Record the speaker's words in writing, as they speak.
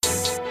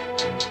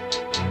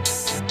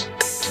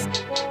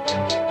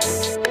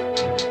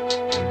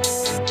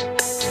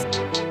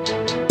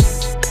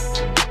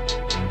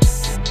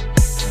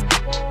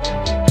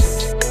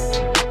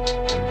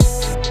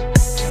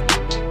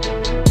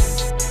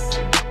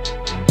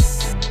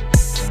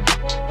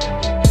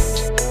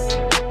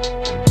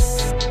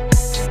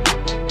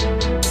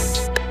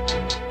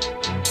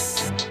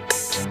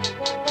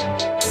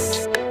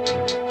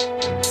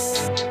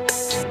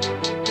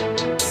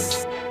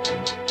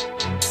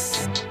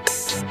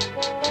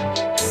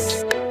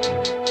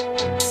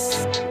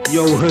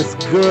Yo, what's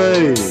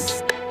good?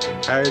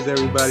 How is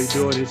everybody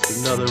doing?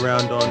 It's another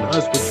round on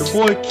us with your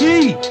boy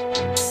Key.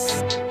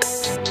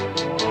 It's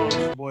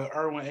your boy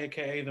Erwin,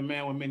 aka the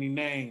man with many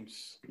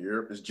names.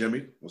 Here, it's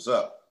Jimmy. What's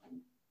up?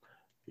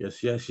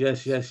 Yes. Oh,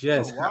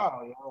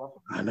 wow,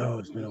 yo. I know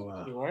it's been a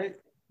while. Right?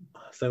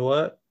 Say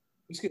what?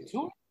 Let's get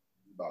to it.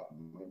 About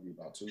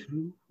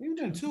two. We've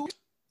done 2 weeks.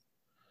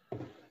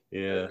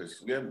 Yeah.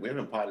 We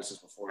haven't potted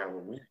since before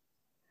Halloween.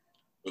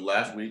 But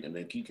last week, and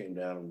then Key came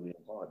down and we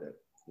didn't pod that.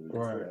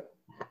 Right.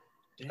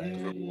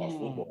 And we watched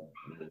football.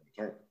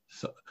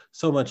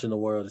 So much in the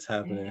world is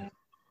happening.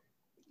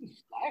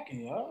 It's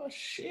lacking, y'all.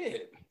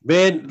 Shit.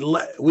 Man,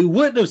 we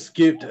wouldn't have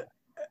skipped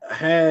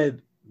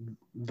had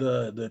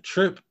the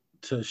trip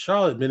to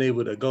Charlotte been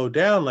able to go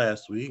down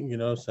last week. You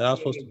know what I'm saying? I was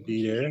supposed to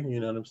be there. You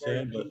know what I'm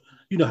saying? But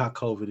you know how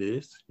COVID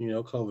is. You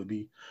know, COVID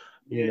be,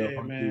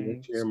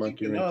 man.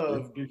 Speaking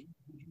of, did you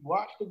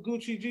watch the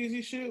Gucci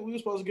Jeezy shit? We were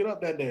supposed to get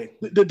up that day.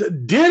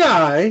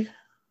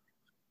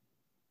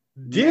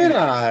 Did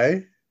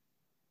I?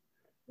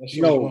 That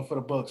shit was one for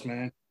the Bucks,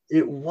 man.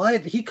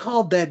 He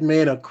called that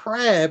man a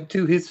crab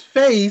to his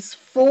face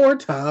 4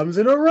 times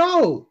in a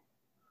row.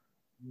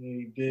 Yeah,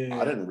 he did.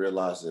 I didn't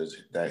realize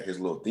that his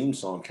little theme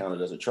song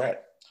counted as a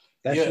track.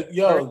 That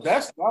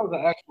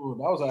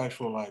was an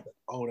actual like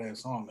old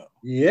ass song though.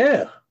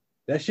 Yeah,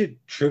 that shit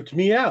tripped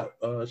me out.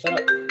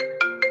 Shout out.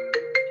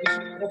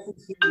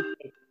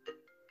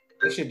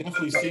 That shit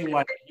definitely seemed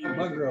like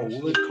my girl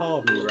would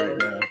call me right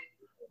now.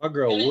 My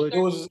girl would. It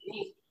was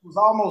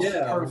almost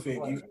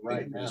perfect.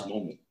 Right now. This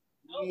moment.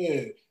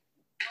 Yeah.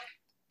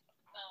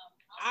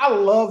 I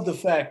love the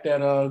fact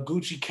that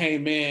Gucci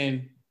came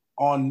in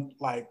on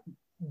like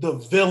the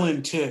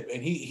villain tip,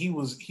 and he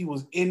was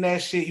in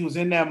that shit. He was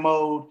in that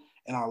mode,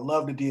 and I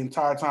loved it the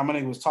entire time. My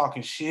nigga was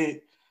talking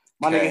shit.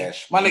 My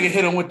nigga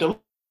hit him with the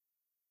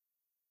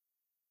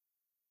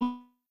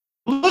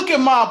look at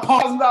my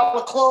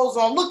 $1,000 clothes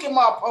on. Look at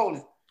my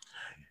opponent.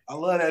 I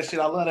love that shit.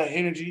 I love that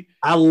energy.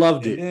 I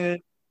loved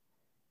it.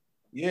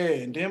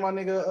 And then my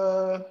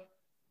nigga,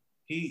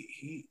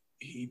 he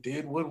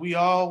did what we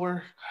all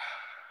were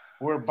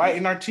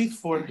biting our teeth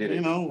for. You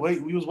know,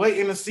 we was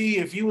waiting to see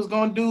if he was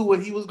gonna do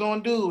what he was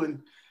gonna do,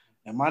 and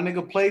my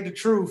nigga played the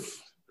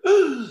truth.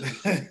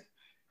 And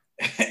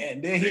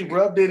then he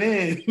rubbed it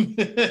in.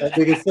 That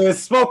nigga said,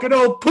 "Smoking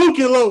on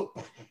Pookie Low."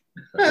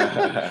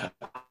 I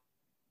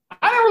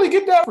didn't really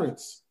get that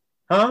reference.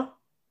 Huh?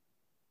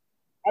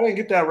 I didn't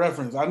get that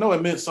reference. I know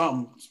it meant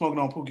something. Smoking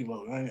on Pookie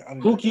Low.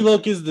 Pookie Low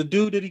is the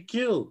dude that he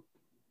killed.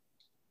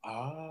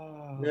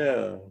 Ah.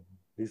 Yeah.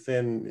 He's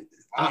saying,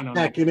 "I'm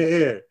back in the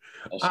air.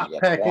 I'm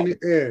back in the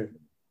air."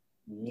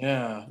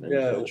 Yeah.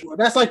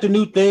 That's like the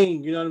new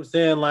thing. You know what I'm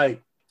saying?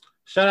 Like,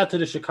 shout out to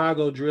the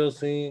Chicago drill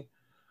scene.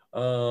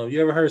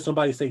 You ever heard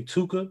somebody say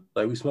Tuka?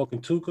 Like, we smoking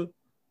Tuka?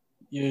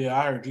 Yeah,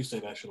 I heard you say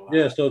that shit a lot.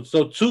 Yeah, so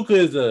Tuka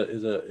is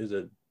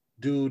a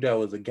dude that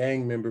was a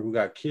gang member who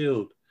got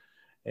killed,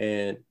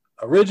 and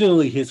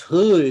originally his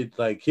hood,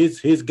 like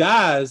his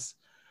guys,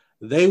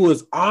 they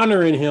was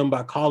honoring him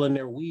by calling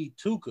their weed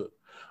Tuka,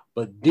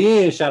 but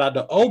then shout out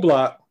to O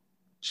Block,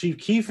 Chief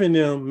Keef and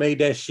them made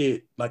that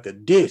shit like a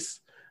diss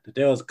that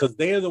there was because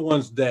they're the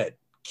ones that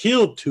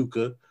killed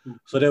Tuka,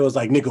 so they was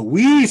like, nigga,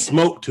 we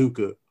smoke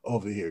Tuka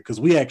over here because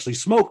we actually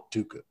smoked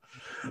Tuka.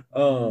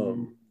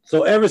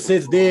 So ever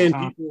since then,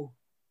 people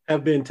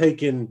have been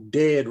taking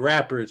dead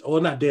rappers,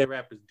 or not dead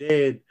rappers,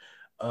 dead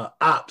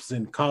ops,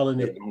 and calling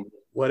it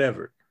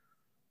whatever.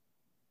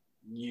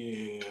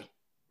 Yeah.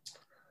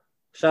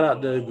 Shout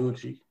out to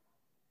Gucci.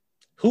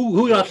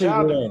 Who y'all think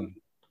won?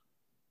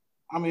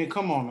 I mean,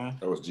 come on, man.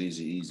 That was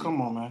Jeezy Easy.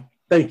 Come on, man.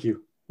 Thank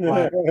you.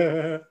 Like,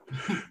 Thank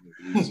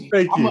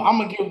you. I'm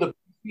gonna give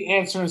the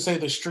answer and say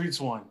the streets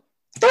won.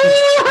 The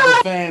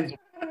fans.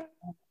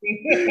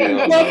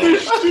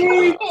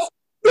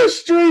 The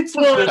streets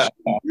won.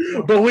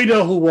 But we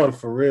know who won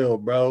for real,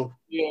 bro.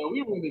 Yeah,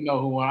 we really know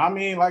who won. I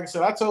mean, like I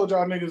said, I told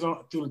y'all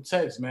niggas through the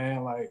text,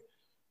 man. Like,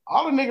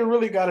 all the nigga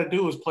really got to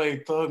do is play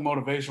Thug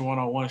Motivation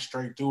 101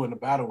 straight through, and the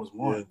battle was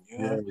won.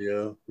 Yeah.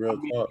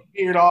 Real talk.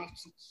 He heard off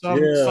some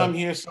here, some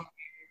here.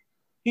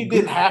 He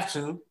didn't have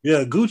to.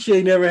 Yeah, Gucci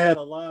ain't never had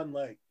a line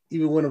like,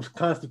 even when I'm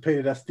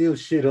constipated, I still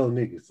shit on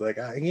niggas. Like,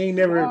 he ain't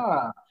never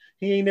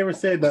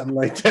said nothing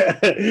like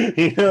that.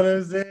 You know what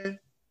I'm saying?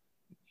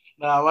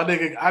 Nah, my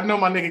nigga, I know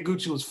my nigga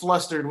Gucci was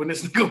flustered when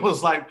this nigga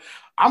was like,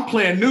 I'm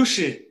playing new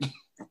shit.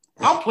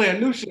 I'm playing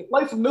new shit.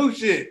 Play some new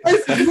shit. He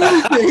tried.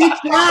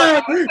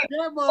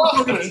 That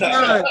motherfucker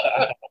tried.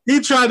 He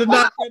tried to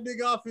knock that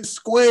nigga off his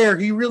square.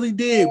 He really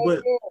did.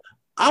 But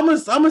I'm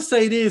gonna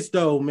say this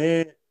though,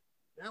 man.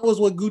 That was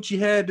what Gucci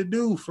had to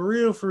do. For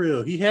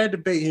real. He had to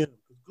bait him.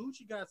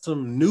 Gucci got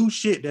some new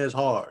shit that's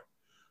hard.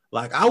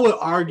 Like, I would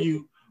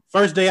argue,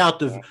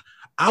 streetwise,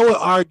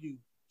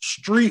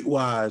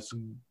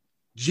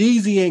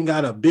 Jeezy ain't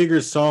got a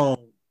bigger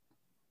song,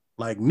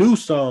 like new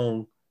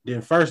song,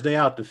 than First Day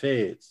Out the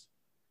Feds.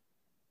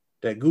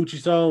 That Gucci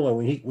song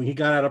when he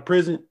got out of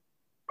prison.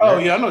 Oh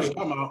yeah, I know what you're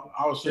talking about.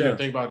 I was sitting there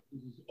thinking about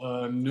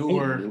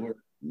newer.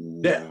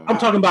 I'm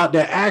talking about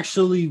that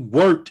actually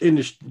worked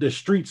in the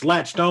streets,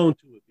 latched on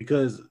to it,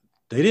 because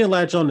they didn't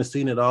latch on the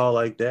scene at all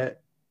like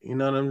that. You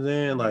know what I'm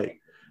saying? Like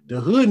the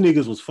hood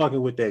niggas was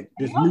fucking with that.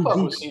 This new fuck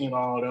with Scene it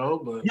all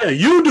though, but yeah,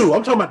 you do.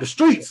 I'm talking about the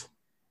streets.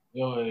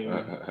 Yo,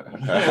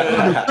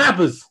 The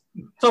rappers.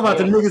 Talking about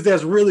the niggas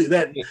that's really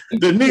the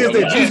niggas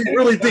that Jeezy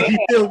really think he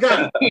still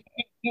got.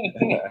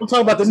 I'm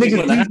talking about the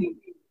niggas. Jeezy.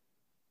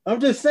 I'm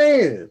just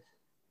saying.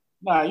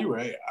 Nah, you're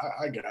right.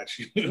 I got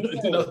you. You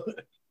know,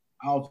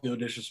 I don't feel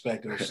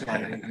disrespected or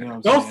slighted. You know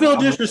what don't feel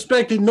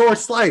disrespected nor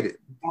slighted.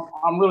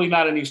 I'm really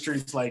not in these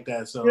streets like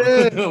that. So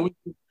yeah.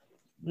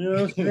 You know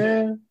what I'm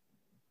saying?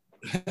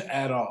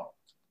 At all.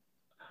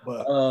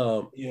 But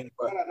yeah,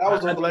 that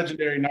was a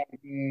legendary night.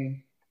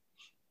 Man.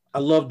 I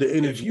love the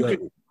energy.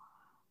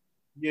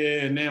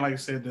 Yeah, and then like I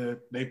said,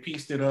 they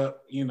pieced it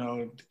up. You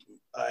know,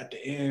 at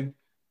the end.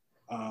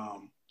 I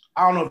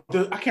don't know.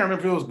 I can't remember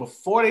if it was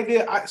before they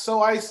did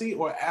So Icy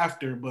or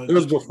after, but it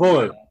was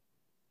before.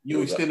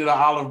 You extended an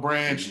olive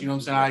branch. You know what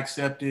I'm saying? I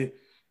accepted.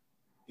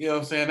 You know what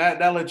I'm saying?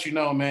 That lets you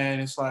know, man.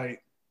 It's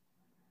like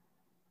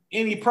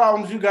any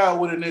problems you got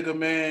with a nigga,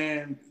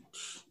 man,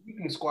 you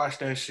can squash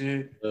that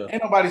shit. Yeah.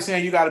 Ain't nobody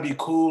saying you got to be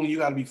cool and you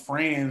got to be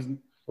friends.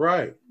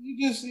 Right.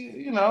 You just,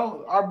 you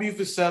know, our beef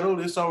is settled.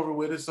 It's over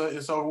with.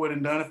 It's over with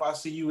and done. If I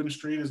see you in the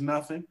street, it's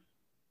nothing.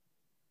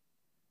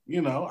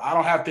 You know, I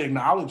don't have to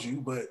acknowledge you,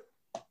 but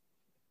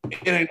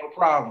it ain't no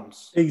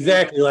problems.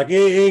 Exactly. Like it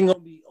ain't gonna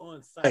be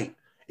on site.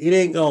 It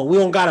ain't gonna. We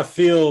don't gotta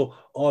feel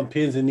on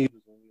pins and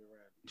needles when we're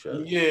around each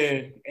other.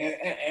 Yeah,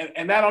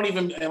 and that don't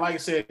even. And like I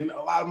said,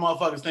 a lot of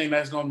motherfuckers think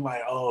that's gonna be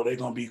like, oh, they're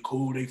gonna be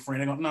cool. They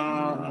friend. They gonna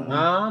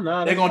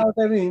nah. They're gonna. What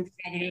that means.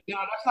 No,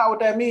 that's not what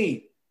that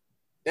means.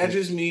 That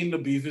just means the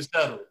beef is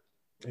settled.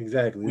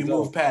 Exactly. We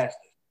move past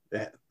it.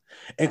 Yeah.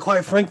 And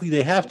quite frankly,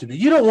 they have to be.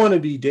 You don't want to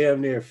be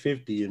damn near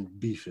 50 and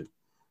beefing.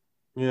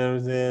 You know what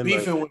I'm saying?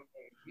 Beefing like, with.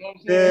 You know what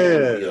I'm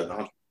saying? You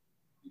know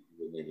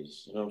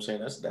what I'm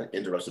saying? That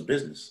interrupts the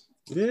business.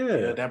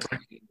 Yeah.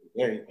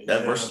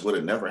 That versus would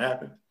have never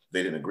happened.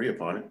 They didn't agree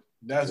upon it.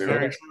 That's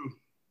very true.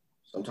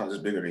 Sometimes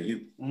it's bigger than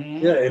you.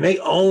 Mm-hmm. Yeah, and they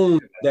own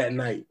that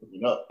night.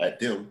 At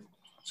them.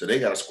 So they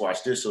got to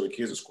squash this so the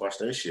kids will squash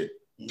their shit.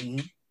 Mm-hmm.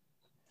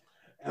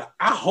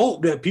 I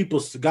hope that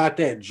people got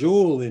that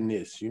jewel in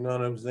this. You know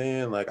what I'm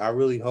saying? Like, I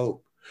really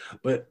hope.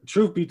 But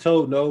truth be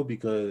told, no,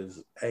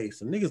 because, hey,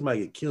 some niggas might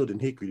get killed in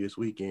Hickory this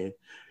weekend.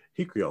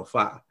 Hickory on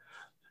fire.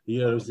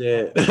 You know what I'm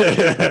saying?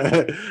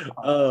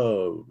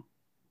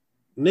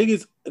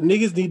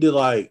 Niggas need to,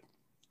 like,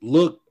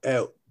 look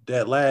at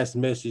that last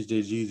message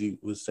that Jeezy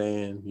was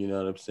saying, you know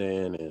what I'm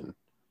saying,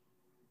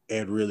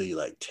 and really,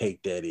 like,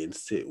 take that in,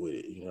 sit with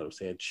it, you know what I'm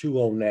saying? Chew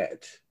on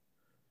that.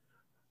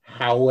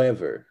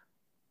 However...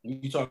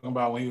 You talking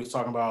about when he was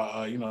talking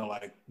about, you know,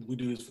 like we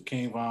do this for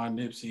King Von,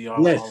 Nipsey.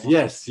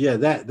 Yeah,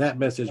 that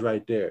message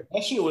right there.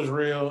 That shit was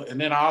real. And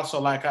then I also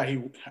like how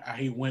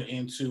he went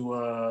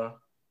into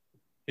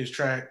his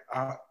track.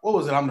 What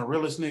was it? I'm the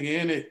realest nigga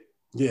in it.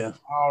 Yeah,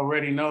 I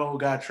already know.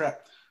 Got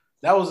trapped.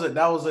 That was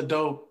a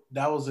dope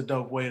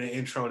way to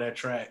intro that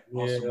track. Yeah.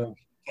 Also,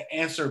 to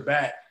answer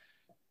back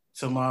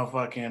to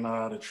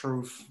motherfucking the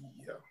truth.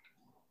 Yeah.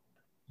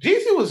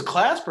 Jeezy was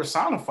class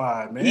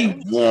personified,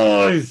 man.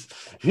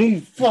 He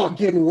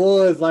fucking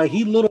was. Like,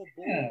 he little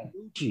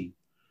Gucci.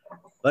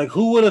 Like,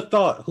 who would have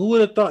thought? Who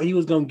would have thought he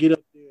was gonna get up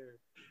there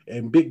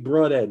and big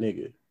bro that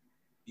nigga?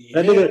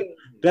 Yeah.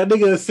 That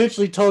nigga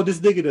essentially told this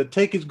nigga to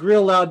take his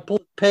grill out and pull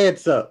his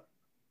pants up.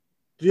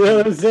 You know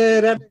what I'm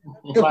saying?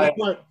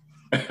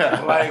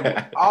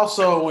 Like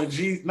also when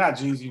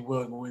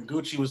when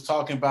Gucci was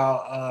talking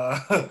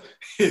about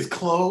his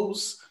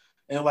clothes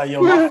and like,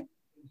 yo,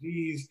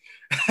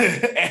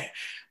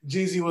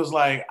 Jeezy was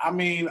like, I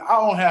mean, I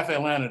own half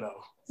Atlanta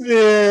though.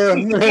 Yeah,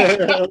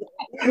 man.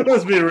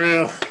 Let's be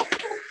real.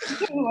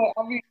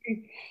 I mean,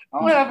 I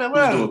own half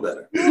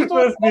Atlanta.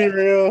 Let's be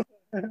real.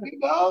 You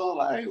know,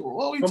 like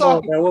what we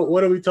talking about?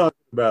 What are we talking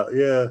about?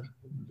 Yeah.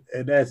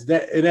 And that's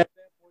that, and that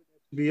point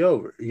to be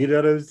over. You know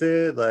what I'm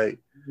saying? Like,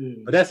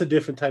 but that's a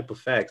different type of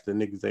facts that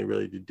niggas ain't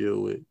ready to deal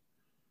with.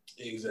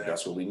 Exactly.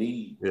 That's what we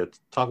need. Yeah,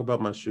 talk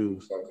about my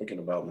shoes. Start thinking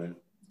about, man,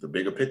 the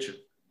bigger picture.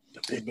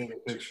 The bigger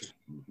picture.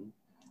 Mm-hmm.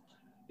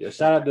 Yeah,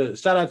 shout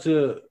out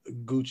to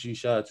Gucci,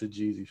 shout out to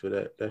Jeezy for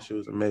that. That shit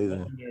was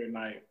amazing.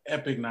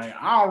 Epic night.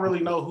 I don't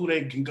really know who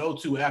they can go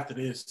to after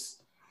this.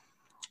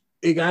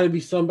 It gotta be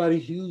somebody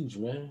huge,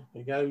 man.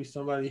 It gotta be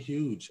somebody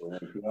huge.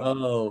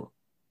 Lil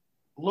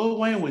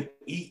Wayne would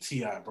eat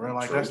T.I., bro.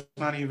 Like that's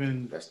not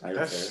even.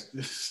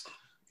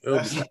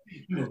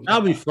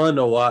 That'll be fun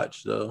to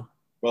watch, though.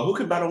 Well, who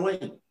could battle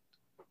Wayne?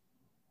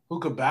 Who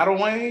could battle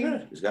Wayne?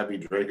 Yeah, it's gotta be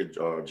Drake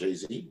or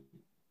Jay-Z.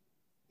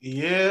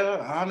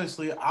 Yeah,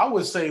 honestly, I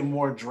would say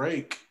more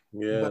Drake.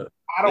 Yeah,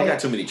 I don't got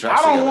too many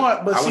tracks. I don't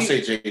want, but I would say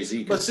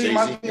Jay-Z. But see,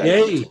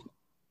 Jay-Z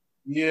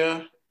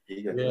yeah,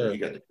 he got the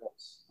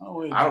tracks.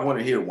 I don't want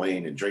to hear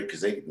Wayne and Drake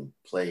because they can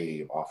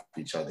play off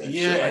each other.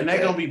 And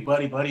they're gonna be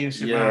buddy and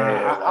shit.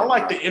 Yeah, I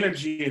like the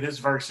energy of this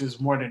verses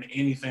more than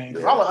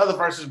anything. All the other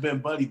verses been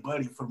buddy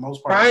for the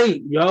most part.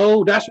 Right,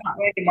 yo, that's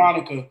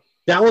Monica.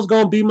 That was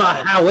gonna be my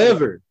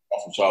however.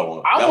 That's what y'all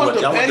want. I want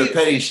the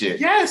petty shit.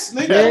 Yes,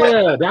 nigga.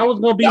 Yeah, that was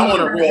gonna be Y'all my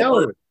want a real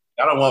however. person.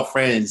 I don't want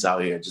friends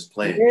out here just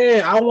playing.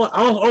 Yeah, I was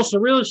on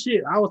some real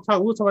shit. We were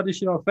talking about this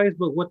shit on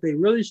Facebook. What they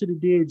really should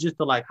have did just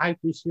to like hype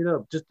this shit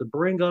up, just to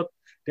bring up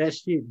that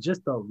shit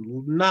just a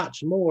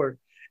notch more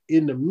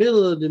in the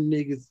middle of them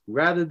niggas,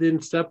 rather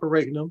than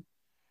separating them.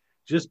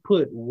 Just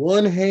put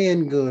one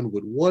handgun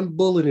with one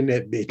bullet in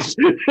that bitch.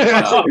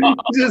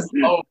 Just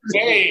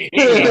okay.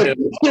 Yeah,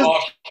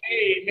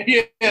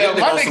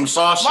 my nigga, some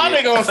soft shit. My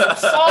nigga on some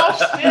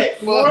soft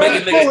shit. One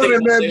bullet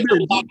in that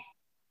bitch.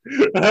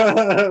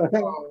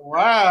 Oh,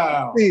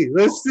 wow.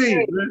 Let's see.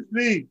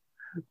 You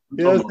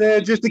know what I'm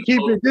saying? Just to keep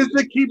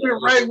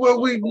it right where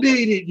we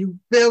need it. You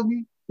feel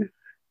me?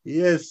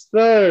 Yes,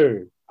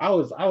 sir. I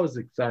was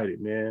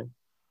excited, man.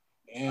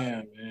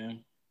 Yeah,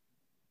 man.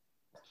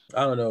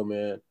 I don't know,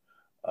 man.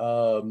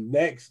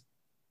 Next,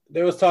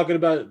 they was talking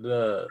about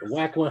the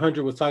WAC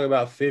 100 was talking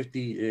about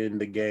 50 in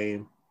the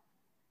game.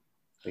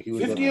 Like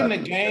 50 in the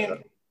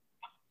game.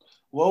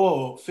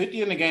 Whoa,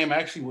 50 in the game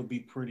actually would be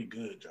pretty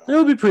good, John. It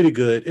would be pretty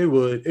good. It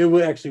would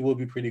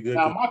be pretty good.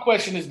 Now, my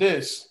question is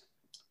this.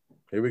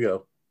 Here we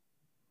go.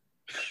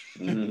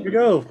 Here we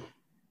go.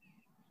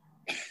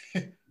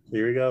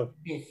 Here we go.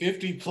 Can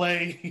 50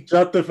 play?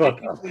 Shut the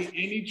fuck up.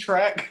 Any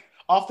track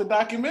off the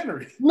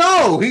documentary?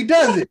 No, he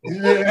doesn't.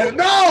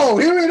 No,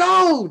 here we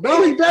go.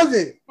 No, he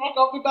doesn't. Fuck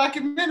off the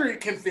documentary.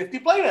 Can 50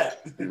 play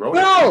that?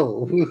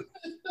 No.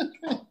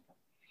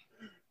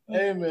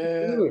 Hey,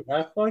 man. Do it.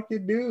 I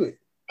fucking do it.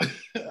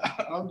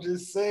 I'm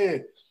just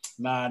saying.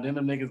 Nah, then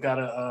them niggas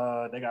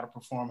gotta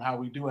perform how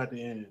we do at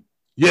the end.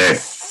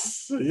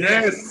 Yes.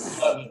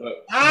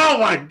 Oh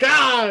my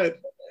god.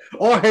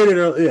 Or hate it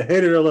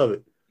or love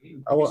it.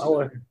 I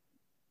want.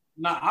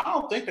 Nah, I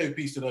don't think they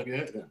pieced it up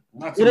yet.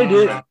 Yeah, they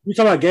did. You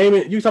talking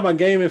about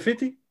gaming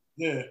 50?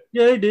 Yeah.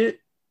 Yeah, they did.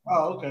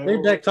 Oh, okay. They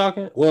back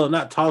talking. Well,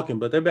 not talking,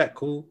 but they're back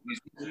cool.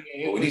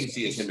 What we need to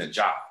see is him and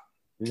Ja.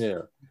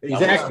 Yeah,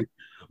 exactly.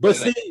 But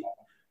see,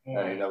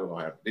 that ain't never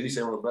gonna happen. Did he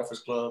say on the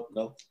Breakfast Club?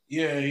 No.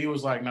 Yeah, he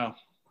was like, no.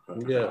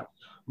 Yeah,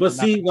 but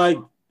see, like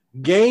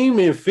Game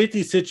and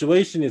 50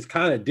 situation is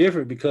kind of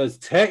different because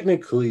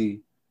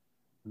technically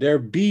their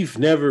beef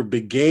never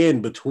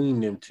began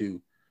between them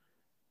two.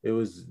 It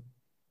was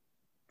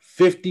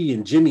 50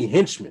 and Jimmy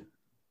Henchman.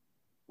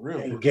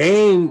 Really? And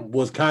Game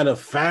was kind of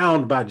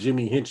found by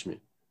Jimmy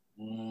Henchman.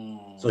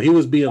 So he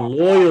was being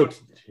loyal.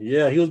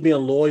 He was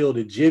being loyal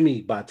to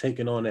Jimmy by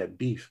taking on that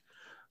beef,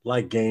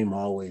 like Game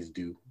always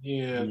do.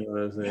 Yeah, you know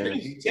what I'm saying.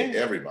 He take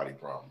everybody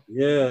problem.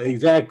 Yeah,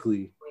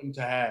 exactly.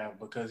 To have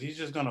because he's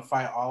just gonna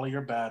fight all of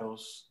your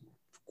battles.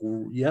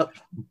 Yep.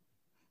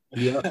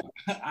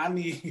 I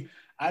need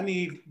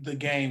the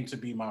Game to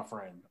be my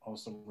friend on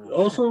some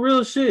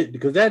real shit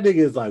because that nigga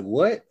is like,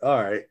 what? All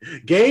right,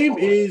 Game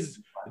is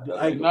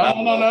like no.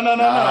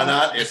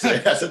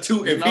 That's a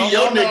two. If he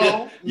your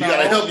nigga, you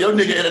gotta help your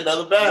nigga in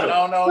another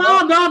battle.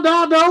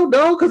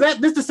 No, because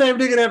this the same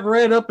nigga that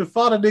ran up and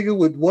fought a nigga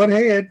with one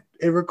hand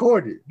and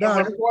recorded.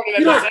 No,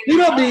 you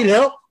don't need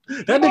help.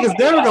 That nigga's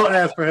never gonna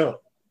ask for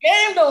help.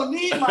 Game don't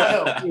need my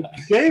help.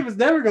 Game is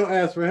never gonna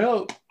ask for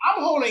help.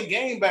 I'm holding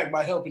Game back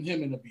by helping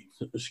him in the beef.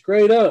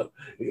 Straight up.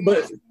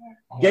 But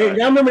Game,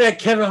 y'all remember that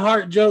Kevin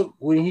Hart joke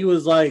when he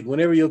was like,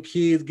 whenever your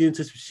kids get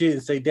into some shit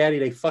and say, "Daddy,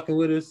 they fucking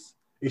with us,"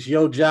 it's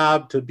your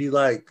job to be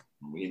like,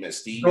 "We met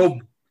Steve."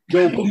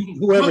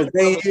 Whoever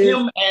they is.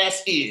 Him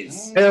ass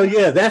is. Hell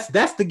yeah, that's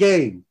the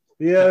Game.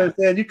 You know what I'm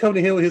saying? You come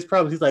to him with his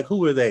problems. He's like,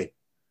 "Who are they?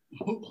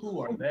 Who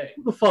are they?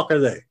 Who the fuck are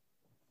they?"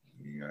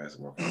 You guys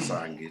walk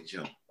outside and get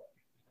jumped.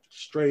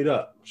 Straight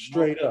up.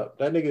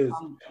 That nigga is.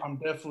 I'm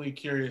definitely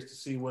curious to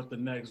see what the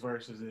next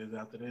verses is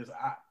after this.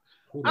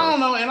 I don't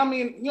know, and I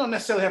mean, you don't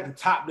necessarily have to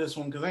top this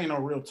one because there ain't no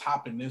real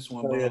top in this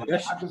one. But I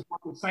just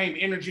want the same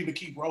energy to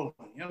keep rolling.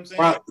 You know what I'm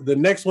saying? Right, the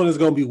next one is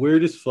gonna be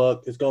weird as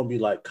fuck. It's gonna be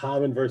like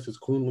Common versus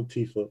Queen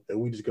Latifah, and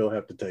we just gonna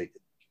have to take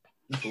it.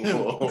 You're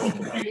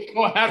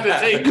gonna have to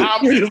take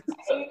Common.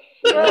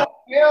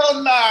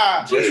 Hell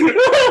nah.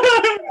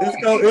 It's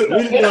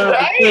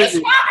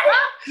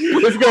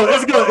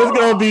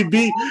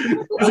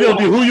gonna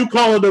be who you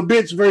calling the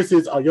bitch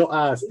versus your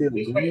eyes still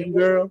green,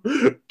 girl.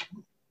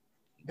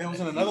 There was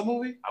in another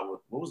movie.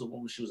 What was the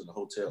one where she was in the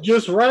hotel?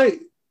 Just Right.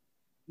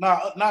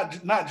 No, not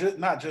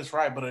just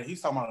right, but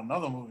he's talking about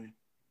another movie.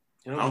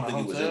 I don't think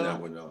he was in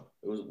that one though.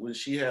 It was when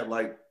she had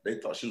like they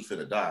thought she was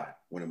finna die.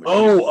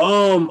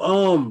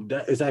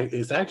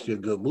 It's actually a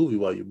good movie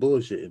while you're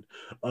bullshitting.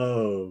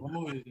 What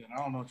movie is it? I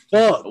don't know.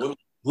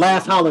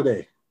 Last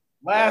Holiday.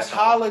 Last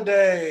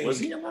Holiday. Was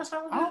he in Last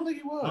Holiday? I don't think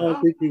he was. I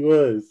don't think he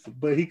was,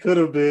 but he could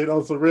have been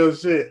on some real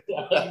shit.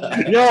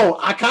 Yo,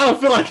 I kind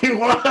of feel like he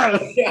was.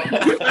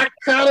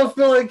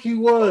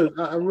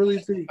 I really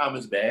think.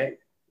 Thomas bag.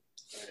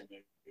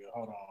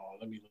 Hold on,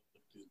 let me look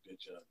this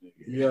bitch up,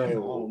 nigga.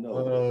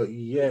 Yo,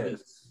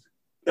 yes.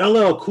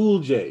 LL Cool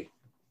J.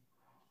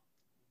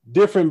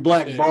 Different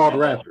black bald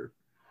rapper.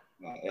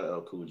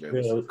 LL Cool J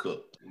was a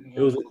cook.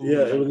 It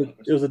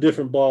was a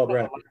different bald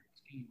rapper.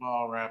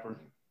 Bald rapper.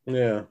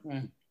 Yeah.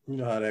 You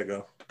know how that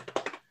go.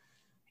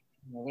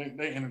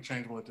 They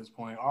interchangeable at this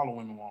point. All the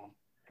women want them.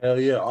 Hell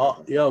yeah.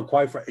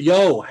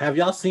 Have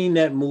y'all seen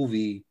that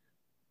movie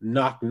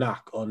Knock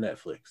Knock on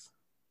Netflix?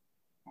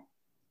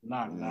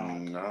 Knock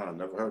knock. Nah,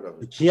 never heard of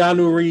The it.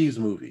 Keanu Reeves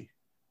movie.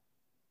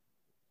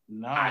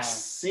 Nah. I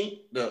seen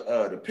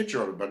the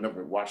picture of it, but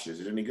never watched it. Is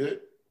it any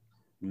good?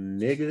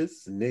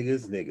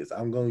 Niggas.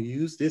 I'm gonna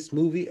use this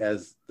movie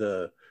as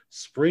the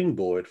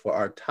springboard for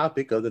our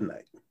topic of the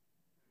night.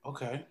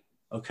 Okay.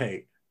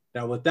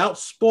 Now, without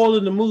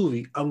spoiling the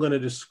movie, I'm gonna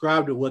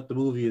describe what the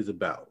movie is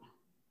about.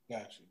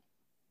 Gotcha.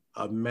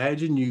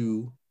 Imagine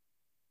you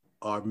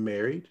are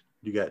married,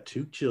 you got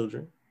 2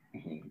 children.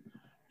 Mm-hmm.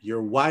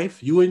 Your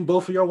wife, you and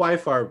both of your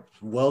wife are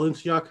well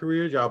into your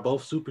careers. Y'all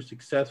both super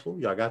successful.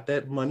 Y'all got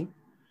that money.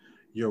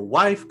 Your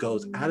wife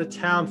goes out of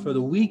town for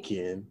the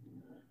weekend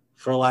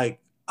for like,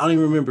 I don't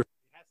even remember,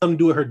 something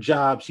to do with her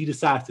job. She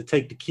decides to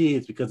take the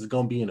kids because it's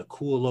going to be in a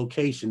cool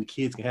location. The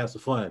kids can have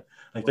some fun.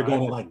 Like they're going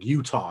to like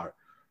Utah.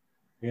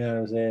 You know what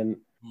I'm saying?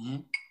 Mm-hmm.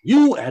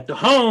 You at the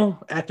home,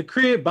 at the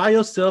crib by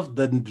yourself,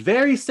 the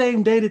very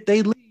same day that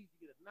they leave, you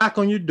get a knock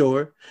on your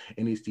door,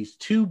 and it's these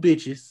 2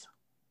 bitches.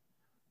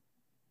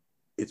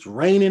 It's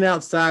raining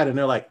outside, and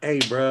they're like, hey,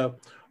 bro,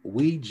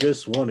 we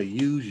just want to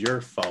use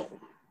your phone.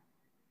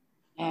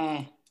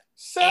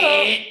 Set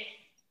up.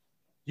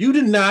 You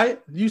deny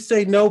it. You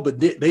say no,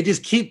 but they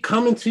just keep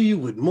coming to you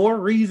with more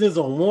reasons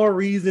on more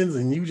reasons,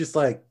 and you just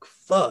like,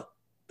 fuck,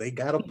 they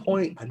got a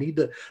point. I need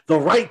the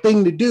right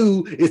thing to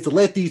do is to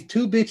let these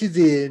 2 bitches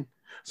in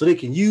so they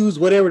can use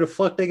whatever the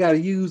fuck they got to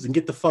use and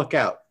get the fuck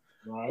out.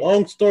 Right.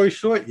 Long story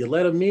short, you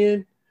let them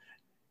in,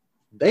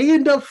 they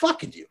end up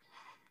fucking you.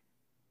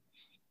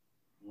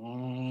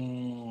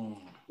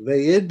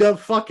 They end up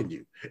fucking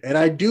you. And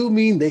I do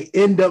mean they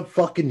end up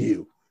fucking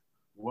you.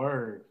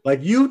 Word.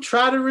 Like you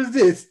try to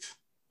resist,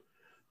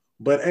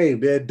 but hey,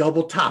 man,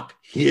 double top.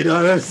 You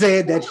know what I'm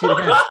saying? That shit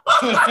happens.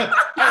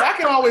 I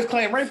can always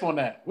claim rape on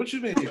that. What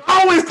you mean? You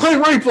always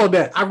claim rape on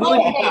that. I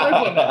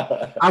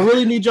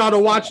really need y'all to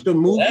watch the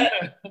movie.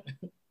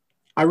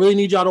 I really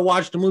need y'all to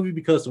watch the movie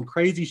because some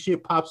crazy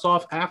shit pops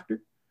off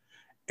after.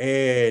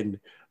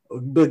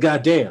 But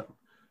goddamn.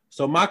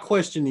 So my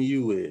question to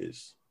you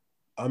is,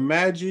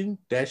 imagine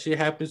that shit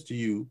happens to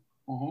you.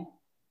 Mm-hmm.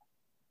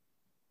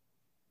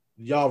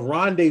 Y'all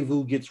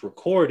rendezvous gets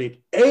recorded,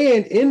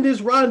 and in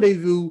this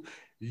rendezvous,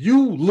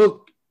 you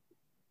look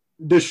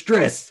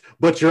distressed,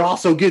 but you're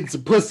also getting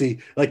some pussy.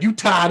 Like you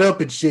tied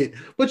up and shit,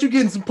 but you're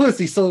getting some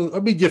pussy. So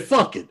I mean, you're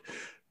fucking.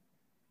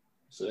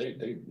 So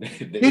they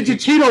did you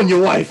cheat on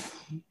your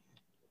wife?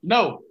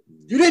 No,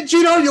 you didn't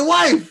cheat on your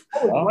wife.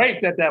 I was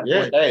raped at that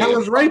point. I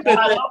was raped at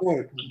that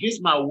point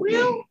against my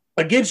will.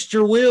 Against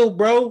your will,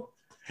 bro.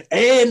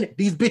 And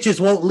these bitches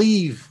won't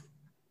leave.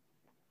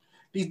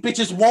 These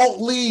bitches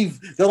won't leave.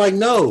 They're like,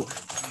 no.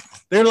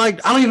 They're like,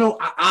 I don't even.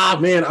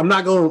 Man, I'm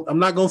not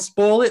gonna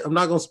spoil it. I'm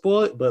not gonna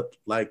spoil it. But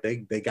like, they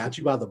got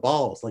you by the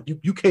balls. Like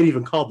you can't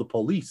even call the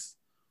police.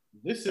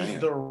 This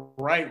is the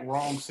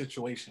wrong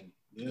situation.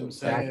 You know what I'm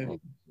saying?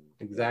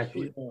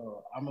 Exactly.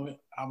 I'm gonna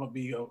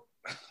be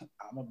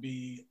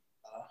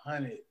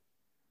 100.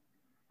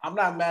 I'm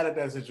not mad at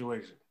that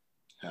situation.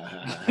 I'm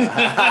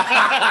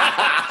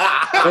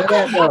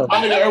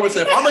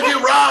gonna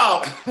get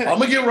robbed. I'm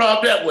gonna get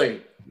robbed that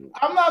way.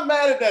 I'm not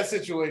mad at that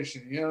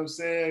situation. You know what I'm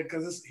saying?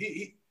 Because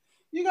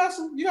you got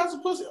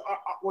some pussy.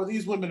 Were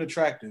these women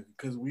attractive?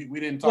 Because we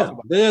didn't talk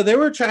about. Yeah, they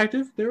were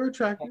attractive. They were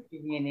attractive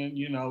women.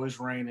 You know, it's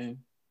raining.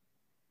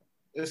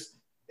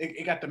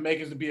 It got the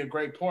makings to be a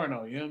great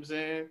porno. You know what I'm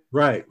saying?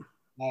 Right.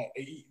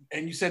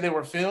 And you said they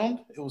were filmed.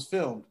 It was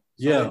filmed.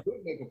 So yeah. They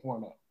did make a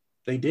porno.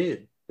 They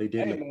did. They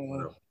did. Hey,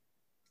 man,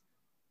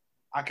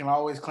 I can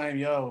always claim,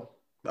 yo.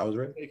 I was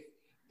right.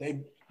 They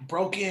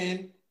broke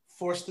in,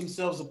 forced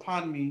themselves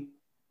upon me.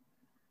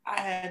 I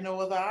had no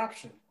other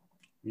option.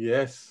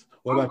 Yes.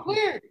 What I'm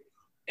clear.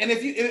 And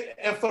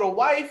and for the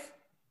wife,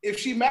 if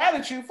she mad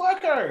at you,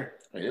 fuck her.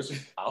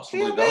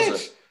 She a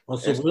bitch. On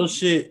some real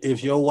shit,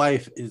 if your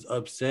wife is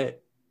upset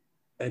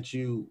at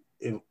you,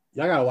 if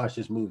y'all gotta watch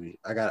this movie.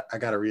 I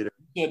gotta read it.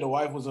 Yeah, the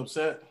wife was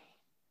upset.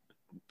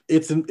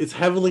 It's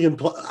heavily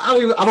implied. I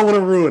don't want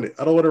to ruin it.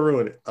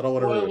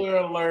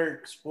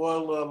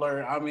 Spoiler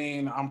alert. I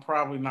mean, I'm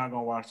probably not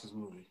gonna watch this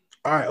movie.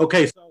 All right.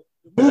 Okay. So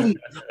the movie.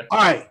 All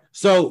right.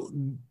 So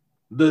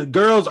the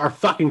girls are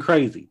fucking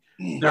crazy.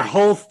 Their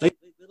whole they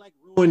like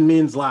ruin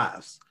men's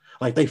lives.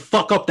 Like they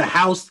fuck up the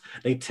house.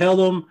 They tell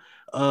them.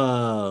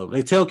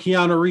 They tell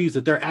Keanu Reeves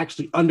that they're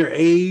actually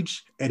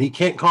underage and he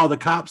can't call the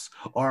cops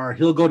or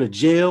he'll go to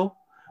jail.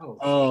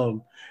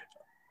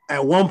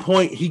 At one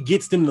point, he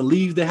gets them to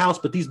leave the house,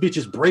 but these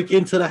bitches break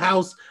into the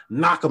house,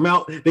 knock him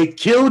out. They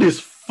killed his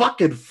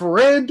fucking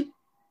friend.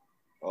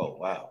 Oh,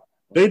 wow.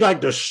 They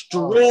like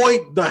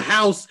destroyed the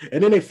house,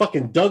 and then they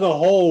fucking dug a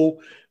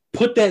hole,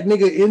 put that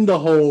nigga in the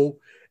hole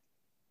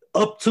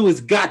up to his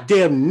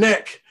goddamn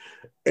neck,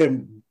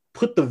 and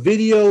put the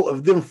video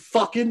of them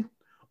fucking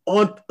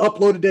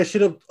uploaded that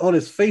shit up on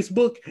his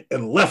Facebook,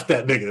 and left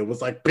that nigga. It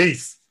was like,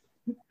 peace.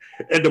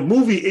 And the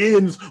movie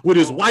ends with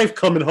his wife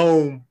coming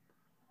home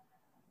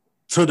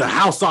to the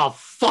house all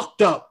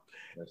fucked up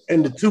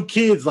And the two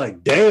kids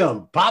like,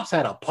 damn, Pops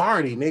had a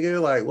party,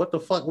 nigga. Like, what the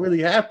fuck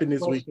really happened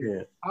this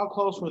weekend? How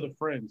close were the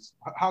friends?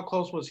 How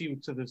close was he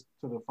to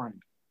the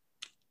friend?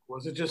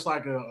 Was it just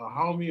like a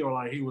homie, or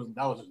like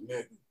that was his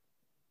nigga?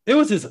 It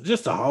was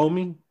just a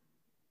homie.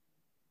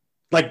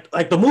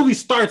 Like the movie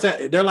starts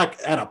they're like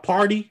at a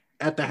party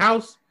at the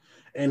house,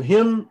 and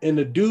him and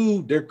the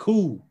dude, they're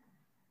cool.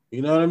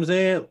 You know what I'm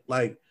saying?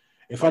 Like,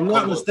 if I'm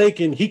not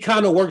mistaken, he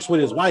kind of works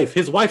with his wife.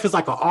 His wife is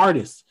like an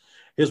artist.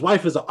 His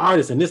wife is an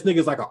artist, and this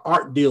nigga's like an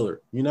art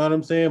dealer. You know what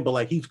I'm saying? But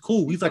like, he's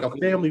cool. He's like a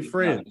family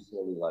friend. He's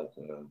really like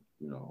a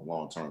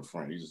long-term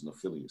friend. He's just an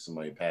affiliate.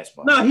 Somebody passed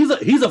by. No,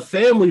 he's a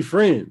family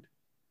friend.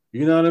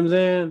 You know what I'm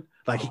saying?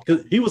 Like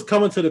he was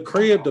coming to the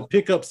crib to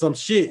pick up some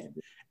shit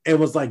and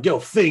was like, yo,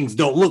 things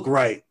don't look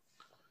right.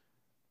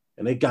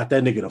 And they got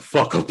that nigga the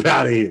fuck up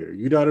out of here.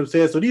 You know what I'm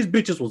saying? So these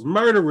bitches was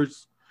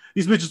murderers.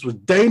 These bitches was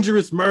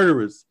dangerous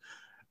murderers.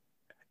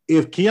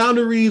 If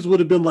Keanu Reeves would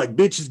have been like,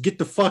 bitches, get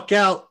the fuck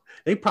out,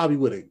 they probably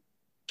would have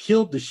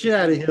killed the shit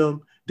out of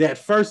him that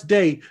first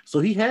day. So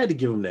he had to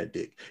give him that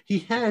dick. He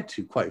had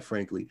to, quite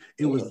frankly.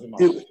 It was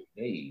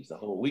days, the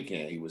whole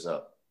weekend he was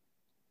up.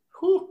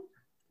 Whew.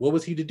 What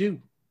was he to do?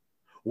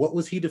 What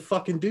was he to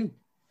fucking do?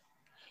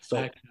 So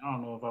actually, I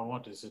don't know if I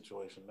want this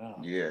situation now.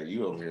 Yeah,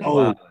 you over here.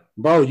 Oh,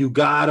 bro, you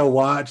gotta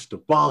watch the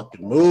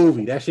fucking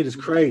movie. That shit is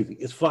crazy.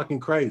 It's fucking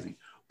crazy.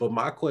 But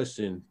my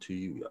question to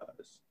you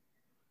guys,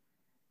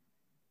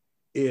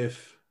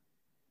 if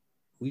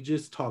we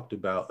just talked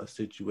about a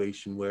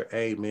situation where,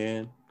 hey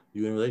man,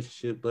 you're in a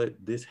relationship, but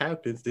this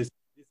happens, this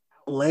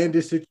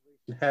outlandish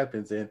situation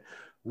happens, and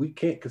we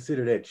can't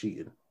consider that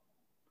cheating.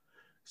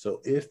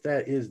 So if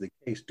that is the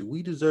case, do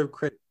we deserve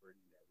credit for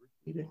never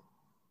cheating?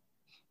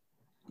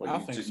 I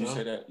think so. You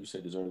said that? You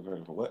said deserve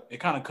credit for what? It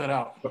kind of cut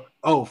out.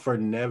 Oh, for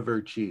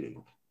never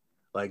cheating.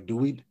 Like,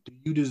 do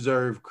you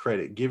deserve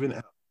credit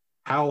given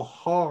how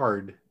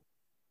hard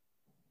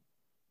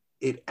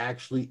it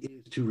actually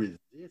is to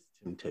resist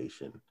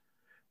temptation?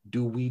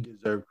 Do we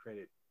deserve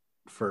credit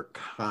for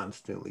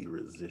constantly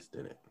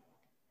resisting it?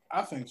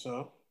 I think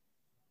so.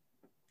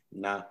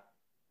 Nah.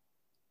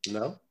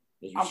 No?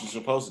 That's what you're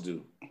supposed to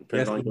do.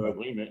 Depends on your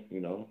agreement, you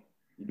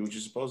do what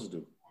you're supposed to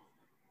do.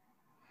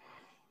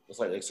 It's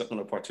like accepting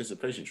a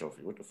participation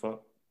trophy. What the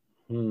fuck?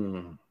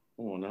 Come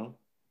on now.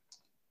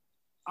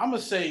 I'm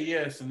going to say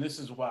yes, and this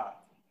is why.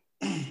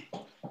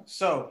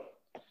 So,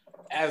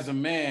 as a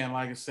man,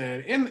 like I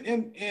said,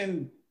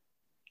 in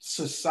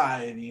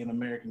society, in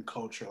American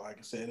culture, like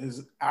I said,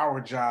 it's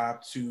our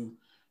job to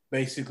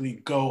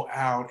basically go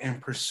out and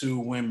pursue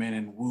women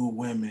and woo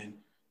women.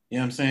 You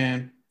know what I'm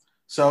saying?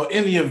 So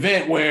in the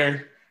event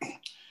where,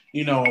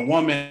 a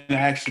woman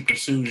actually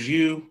pursues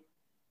you,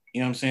 you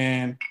know what I'm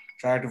saying?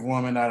 Attractive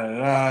woman,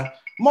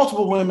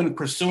 multiple women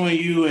pursuing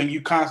you and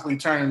you constantly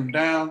turning them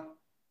down,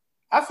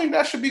 I think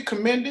that should be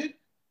commended.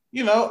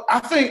 I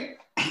think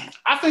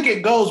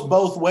it goes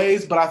both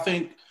ways, but I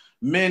think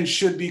men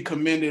should be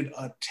commended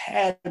a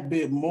tad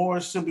bit more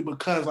simply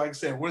because, like I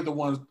said, we're the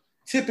ones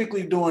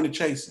typically doing the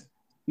chasing.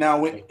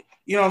 Now, you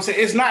know what I'm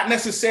saying? It's not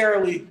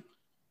necessarily,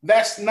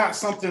 that's not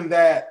something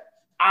that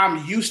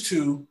I'm used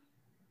to,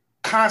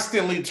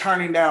 constantly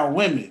turning down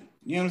women.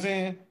 You know what I'm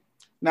saying?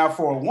 Now,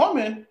 for a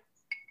woman,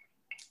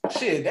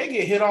 shit, they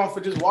get hit on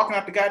for just walking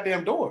out the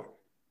goddamn door.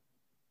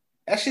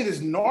 That shit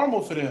is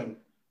normal for them.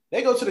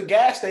 They go to the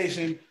gas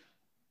station,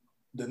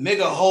 the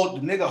nigga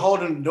holding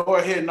the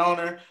door hitting on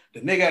her,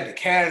 the nigga at the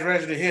cash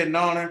register hitting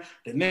on her,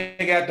 the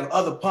nigga at the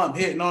other pump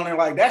hitting on her.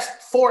 Like, that's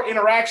 4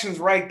 interactions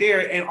right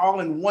there and all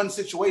in one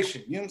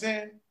situation. You know what I'm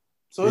saying?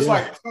 So it's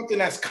like something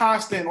that's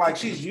constant, like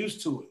she's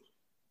used to it.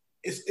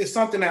 It's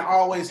something that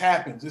always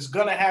happens. It's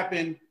gonna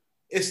happen.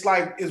 It's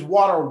like, it's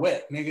water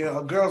wet, nigga.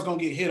 A girl's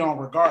gonna get hit on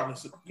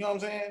regardless. You know what I'm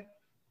saying?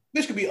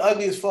 Bitch could be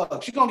ugly as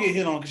fuck. She gonna get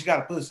hit on because she got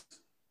a pussy.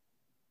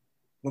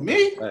 But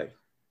me,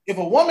 if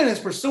a woman is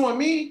pursuing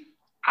me,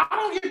 I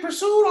don't get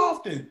pursued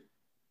often.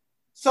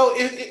 So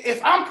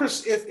if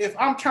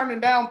I'm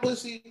turning down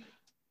pussy,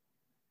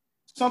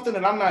 something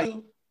that I'm not,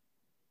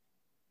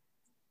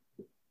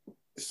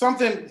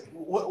 something.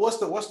 What's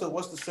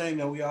the saying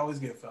that we always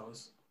get,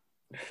 fellas?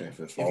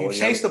 If you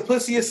chase the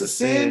pussy, it's a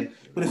sin.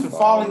 But if it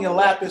fall in your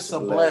lap, it's a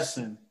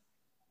blessing.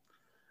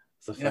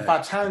 And if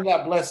I turn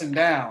that blessing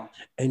down,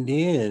 and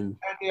then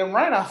goddamn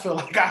right, I feel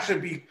like I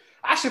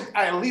should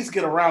at least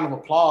get a round of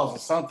applause or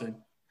something.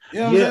 You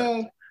know what I'm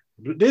saying?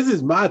 This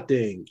is my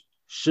thing.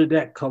 Should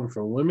that come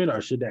from women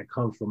or should that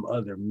come from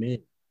other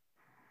men?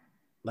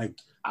 Like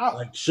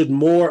should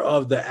more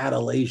of the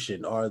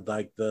adulation or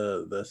like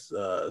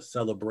the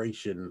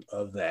celebration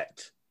of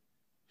that,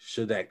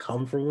 should that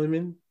come from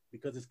women?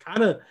 Because it's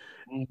kind of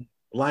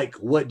like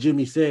what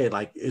Jimmy said,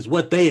 like it's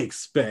what they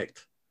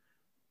expect.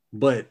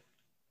 But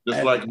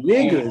just like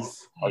niggas,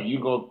 are you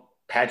gonna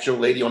pat your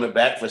lady on the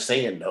back for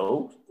saying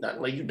no?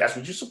 Not like you. That's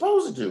what you're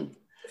supposed to do.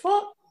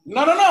 Fuck.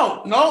 No.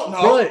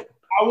 But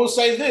I will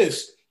say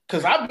this,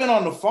 because I've been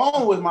on the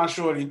phone with my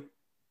shorty,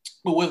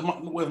 with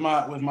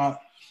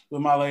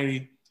my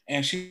lady,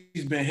 and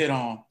she's been hit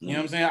on. You know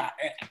what I'm saying?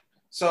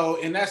 So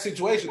in that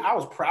situation, I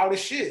was proud as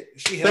shit.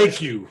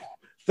 Thank you.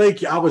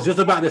 Thank you. I was just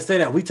about to say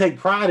that. We take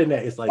pride in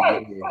that. It's like,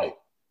 right, right.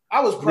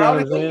 I was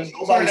proud of it.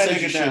 Nobody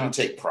said you shouldn't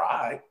take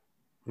pride.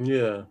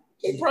 Yeah.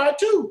 Take pride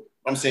too.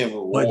 I'm saying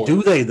reward. But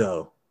do they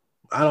though?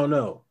 I don't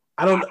know.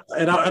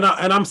 And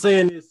I'm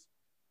saying this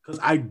because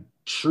I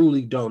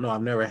truly don't know.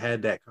 I've never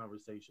had that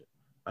conversation.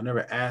 I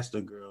never asked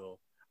a girl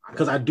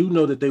because I do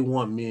know that they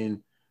want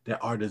men that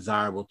are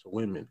desirable to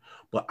women,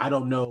 but I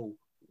don't know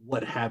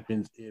what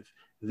happens if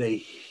they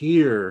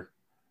hear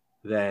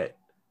that,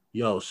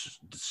 yo,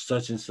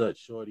 such and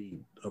such shorty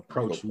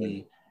approached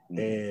me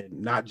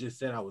and not just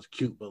said I was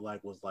cute, but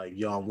like was like,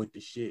 yo, I'm with the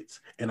shits,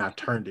 and I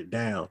turned it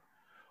down.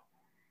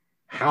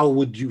 How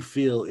would you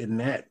feel in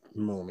that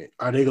moment?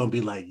 Are they gonna be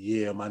like,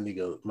 yeah, my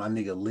nigga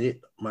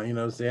lit, you know what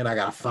I'm saying? I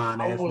got a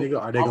fine ass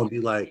nigga. Are they gonna be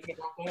like?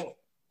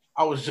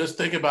 I was just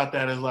thinking about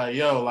that. As like,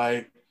 yo,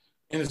 like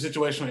in a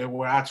situation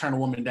where I turn a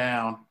woman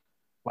down,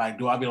 like,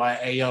 do I be like,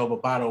 hey, yo,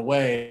 but by the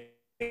way,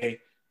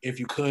 if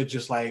you could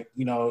just like,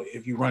 you know,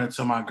 if you run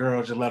into my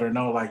girl, just let her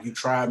know like you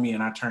tried me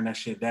and I turned that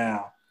shit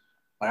down.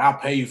 Like I'll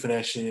pay you for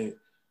that shit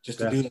just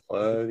to do that.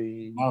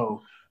 Funny.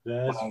 No.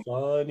 That's like,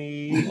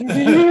 funny.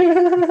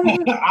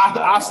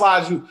 I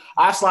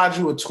slide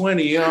you a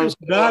 20, you know what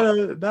I'm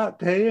saying? Not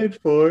paying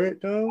for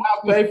it though.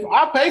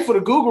 I pay for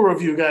the Google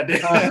review, goddamn.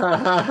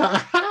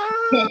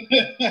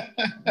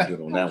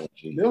 Good on that one,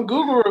 G. Them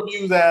Google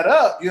reviews add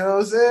up, you know what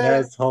I'm saying?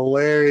 That's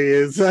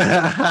hilarious.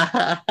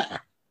 I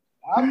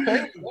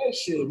pay for that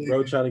shit,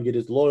 bro. Trying to get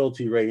his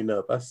loyalty rating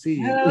up. I see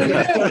you. Hell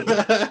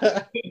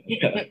yeah,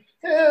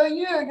 hell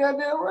yeah,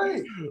 goddamn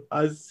right.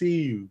 I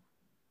see you.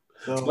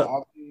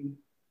 So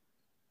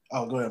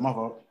go ahead, my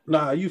fault.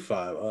 Nah, you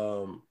fine.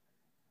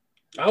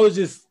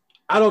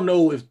 I don't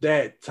know if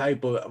that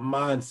type of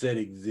mindset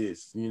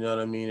exists. You know what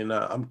I mean? And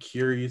I'm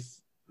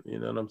curious. You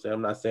know what I'm saying?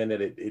 I'm not saying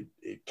that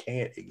it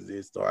can't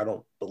exist or I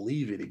don't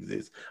believe it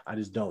exists. I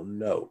just don't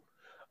know.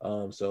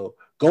 So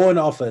going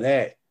off of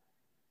that,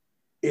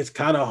 it's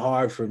kind of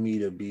hard for me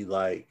to be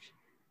like,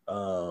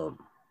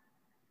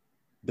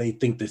 they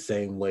think the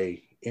same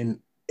way in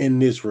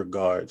this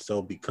regard.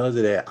 So because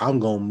of that, I'm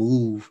gonna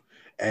move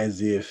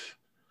as if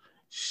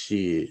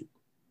shit.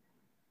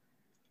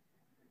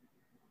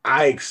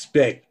 I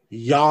expect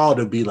y'all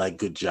to be like,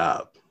 good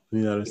job.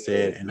 You know what I'm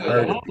saying?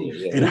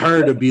 And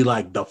her to be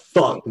like, the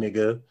fuck,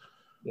 nigga.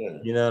 Yeah.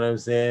 You know what I'm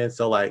saying?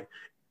 So like,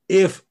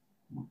 if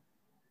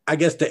I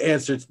guess the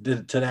answer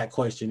to that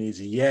question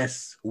is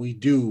yes, we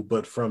do,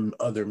 but from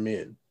other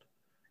men.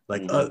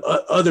 Like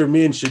other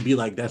men should be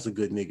like, that's a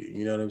good nigga.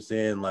 You know what I'm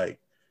saying? Like,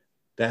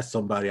 that's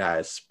somebody I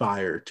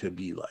aspire to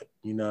be like.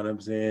 You know what I'm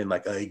saying?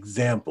 Like an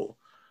example.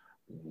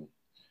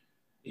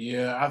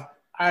 Yeah,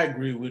 I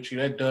agree with you.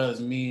 That does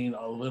mean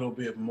a little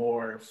bit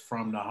more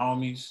from the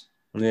homies.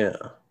 Yeah.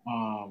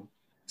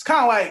 It's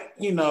kind of like,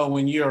 you know,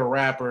 when you're a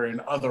rapper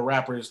and other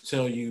rappers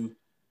tell you,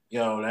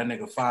 yo, that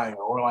nigga fire,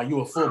 or like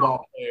you a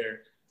football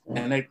player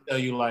and they tell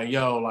you like,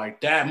 yo, like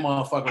that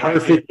motherfucker.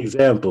 Perfect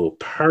example.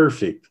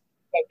 Perfect.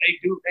 They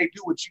do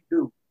what you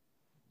do.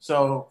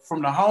 So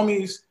from the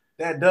homies,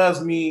 that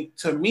does mean,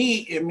 to me,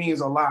 it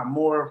means a lot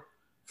more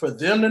for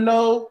them to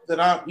know that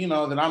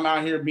I'm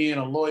out here being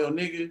a loyal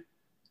nigga,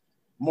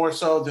 more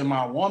so than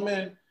my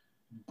woman.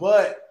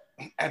 But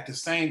at the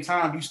same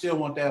time, you still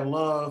want that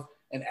love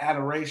and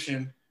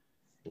adoration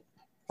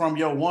from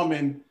your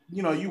woman.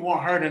 You know, you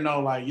want her to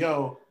know like,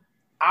 yo,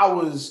 I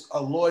was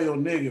a loyal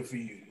nigga for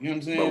you. You know what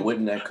I'm saying? But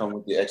wouldn't that come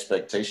with the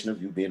expectation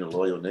of you being a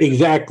loyal nigga?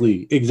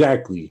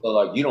 Exactly. So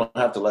like, you don't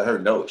have to let her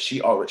know.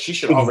 She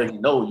should already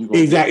know you.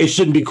 Exactly. It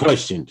shouldn't be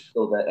questioned.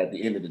 So that at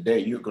the end of the day,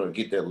 you're gonna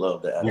get that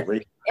love, that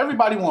adoration.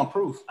 Everybody want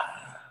proof.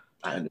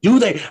 Do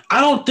they?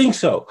 I don't think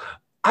so.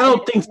 I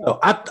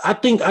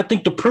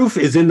think the proof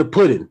is in the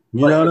pudding.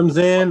 You know what I'm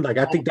saying? Like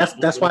I think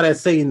that's why that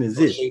saying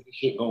exists.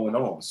 Shit going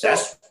on.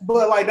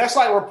 That's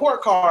like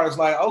report cards.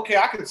 Like, okay,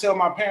 I can tell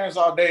my parents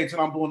all day until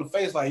I'm blue in the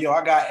face. Like, yo,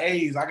 I got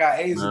A's. They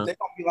gonna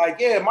be like,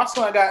 yeah, my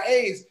son got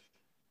A's.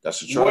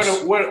 That's the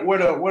trust. Where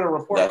the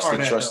report that's card?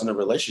 That's the trust in the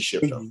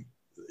relationship, though.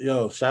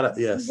 Yo, shout out.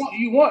 Yes.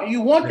 You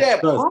want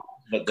that proof?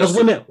 Because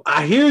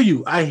I hear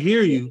you.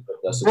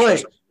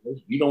 But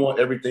you don't want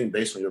everything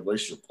based on your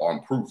relationship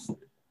on proof.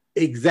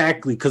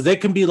 Exactly, because they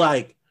can be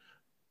like,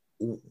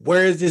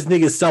 where is this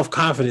nigga's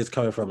self-confidence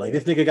coming from? Like,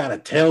 this nigga gotta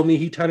tell me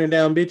he turning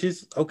down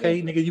bitches?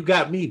 Okay, nigga, you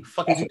got me.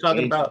 Fuck is you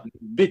talking about?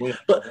 Bitch.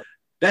 But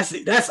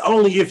that's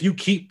only if you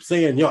keep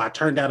saying, yo, I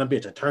turned down a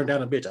bitch, I turned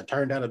down a bitch, I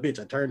turned down a bitch,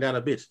 I turned down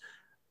a bitch.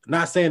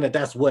 Not saying that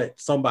that's what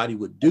somebody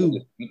would do.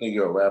 You think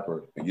you're a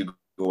rapper and you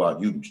go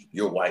out,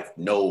 your wife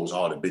knows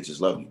all the bitches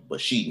love you,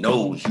 but she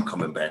knows you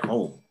coming back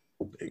home.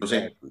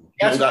 Exactly.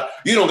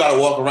 You don't got to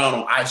walk around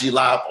on IG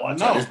Live. Oh, I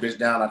turn this bitch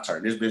down. I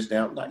turn this bitch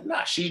down. Like,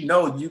 nah, she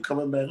know you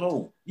coming back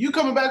home. You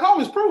coming back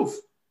home is proof.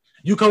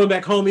 You coming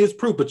back home is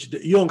proof, but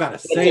you don't got to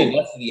say it.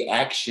 That's the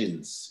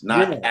actions,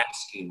 not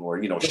asking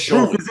or the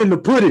showing. Proof is in the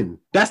pudding.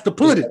 That's the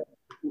pudding.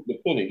 The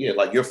pudding, yeah.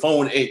 Like your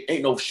phone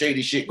ain't no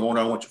shady shit going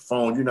on with your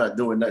phone. You're not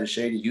doing nothing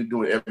shady. You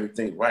doing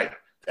everything right.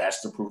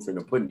 That's the proof in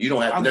the pudding. You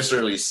don't have to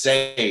necessarily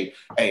say,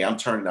 "Hey, I'm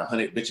turning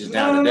 100 bitches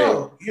down today."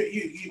 No.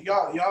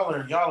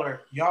 Y'all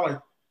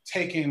are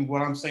taking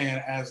what I'm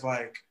saying as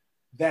like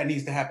that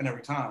needs to happen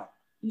every time.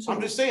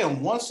 I'm just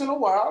saying once in a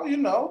while, you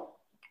know,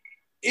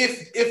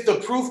 if the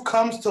proof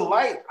comes to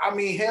light, I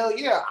mean, hell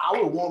yeah,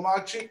 I want my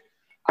chick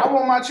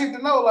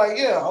to know, like,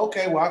 yeah,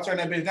 okay, well, I'll turn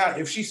that bitch down.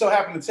 If she so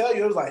happened to tell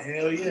you, it was like,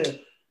 hell yeah,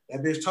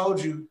 that bitch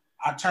told you,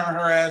 I turn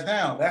her ass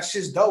down. That's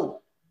just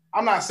dope.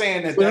 I'm not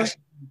saying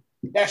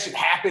that should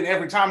happen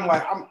every time.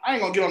 Like, I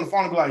ain't gonna get on the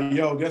phone and be like,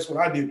 yo, guess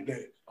what I did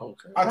today?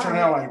 Okay. I turned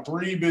down like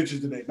 3 bitches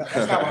today. That's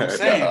not what I'm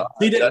saying.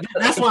 See,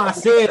 that's why I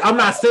said, I'm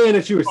not saying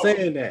that you were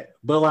saying that,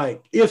 but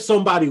like, if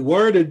somebody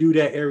were to do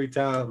that every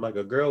time, like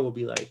a girl would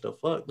be like, the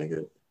fuck,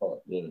 nigga?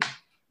 Oh, yeah.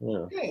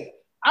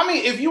 I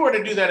mean, if you were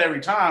to do that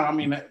every time, I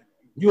mean,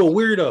 you a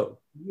weirdo.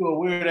 You a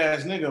weird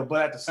ass nigga,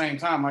 but at the same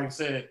time, like I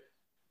said,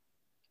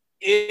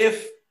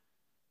 if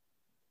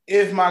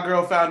my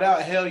girl found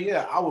out, hell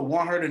yeah, I would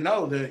want her to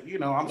know that, you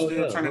know, I'm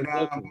still turning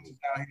down bitches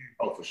out here.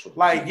 Oh, for sure.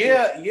 Like,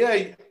 yeah,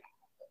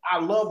 I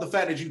love the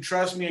fact that you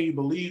trust me and you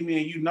believe me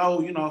and you know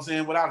what I'm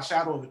saying, without a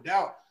shadow of a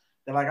doubt,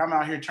 that like I'm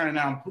out here turning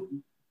down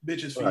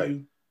bitches for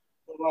you.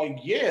 But like,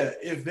 yeah,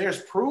 if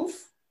there's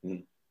proof,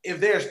 I'm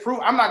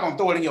not gonna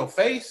throw it in your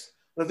face.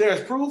 But if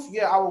there's proof,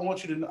 yeah, I would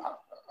want you to know.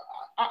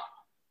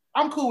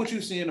 I'm cool with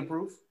you seeing the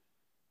proof.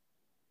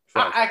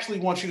 I actually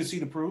want you to see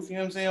the proof. You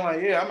know what I'm saying?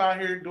 Like, yeah, I'm out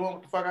here doing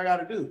what the fuck I got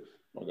to do.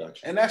 I got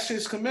you. And that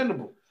shit's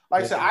commendable.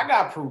 Like I said, I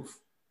got proof.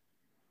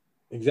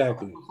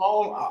 Exactly.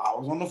 I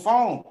was on the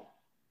phone.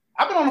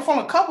 I've been on the phone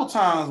a couple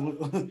times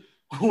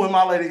when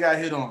my lady got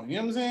hit on. You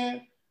know what I'm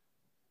saying?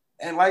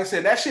 And like I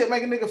said, that shit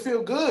make a nigga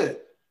feel good.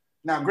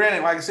 Now,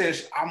 granted, like I said,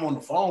 I'm on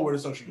the phone with her,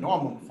 so she know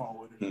I'm on the phone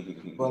with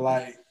her. But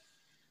like,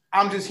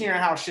 I'm just hearing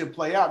how shit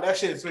play out. That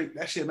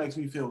shit makes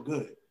me feel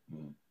good.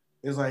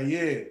 It's like,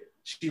 yeah,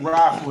 she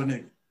ride for a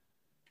nigga.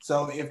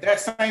 So if that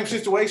same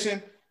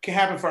situation can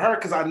happen for her,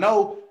 because I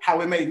know how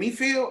it made me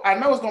feel, I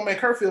know it's gonna make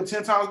her feel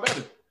 10 times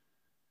better.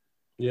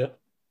 Yeah.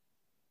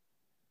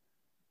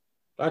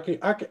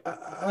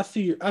 I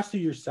see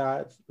your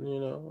sides, you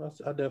know.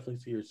 I definitely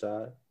see your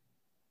side.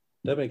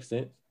 That makes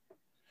sense.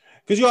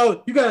 Cause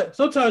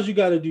sometimes you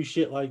gotta do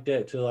shit like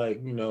that to,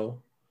 like, you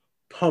know,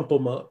 pump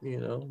them up, you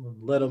know,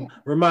 let them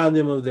remind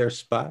them of their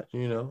spot,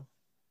 you know.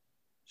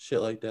 Shit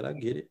like that. I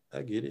get it.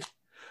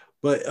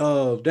 But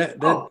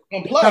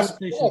and plus,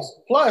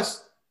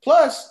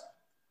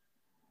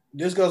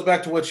 this goes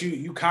back to what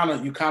you kind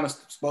of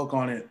spoke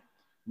on it,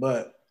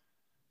 but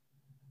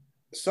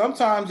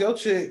sometimes your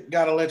chick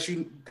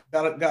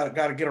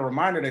gotta get a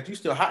reminder that you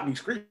still hot in these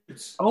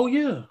streets. Oh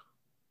yeah.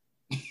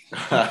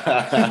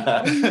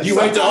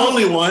 You ain't the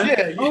only one.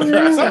 Yeah.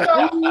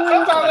 Sometimes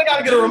I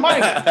gotta get a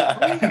reminder.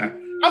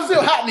 I'm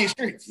still hot in these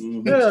streets.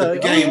 Yeah,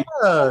 game.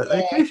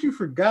 In case you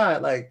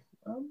forgot, like,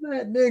 I'm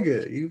that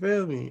nigga. You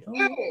feel me?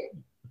 Yeah.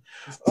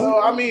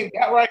 So I mean,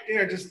 that right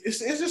there, it's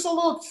just a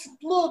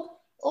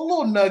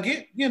little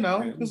nugget, you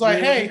know. It's like,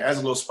 hey, has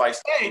a little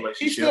spice. Hey,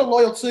 he's still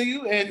loyal to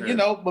you, and you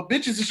know, but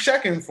bitches is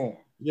checking for him.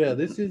 Yeah,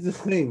 this is the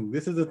thing.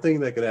 This is the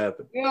thing that could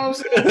happen. You know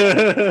what I'm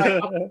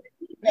saying?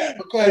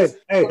 Because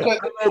I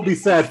won't be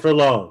sad for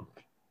long.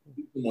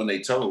 Keep them on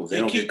their toes. They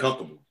don't get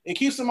comfortable. It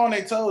keeps them on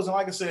their toes, and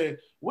like I said,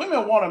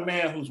 women want a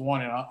man who's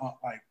wanted.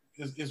 Like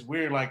it's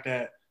weird like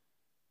that.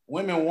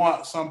 Women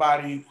want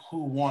somebody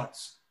who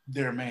wants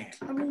their man.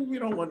 I mean, we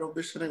don't want no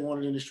bitch that ain't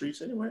wanted in the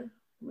streets anyway.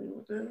 I mean,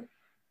 what the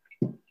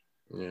hell?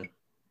 Yeah,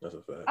 that's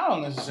a fact. I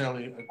don't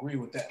necessarily agree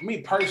with that.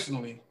 Me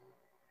personally.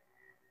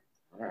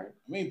 All right.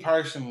 Me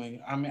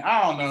personally, I mean,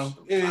 I don't know.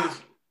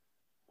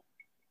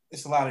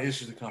 It's a lot of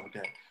issues that come with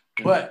that.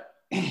 Mm-hmm. But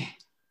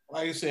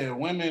like I said,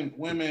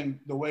 women,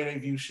 the way they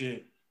view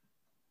shit,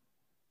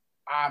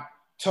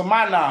 to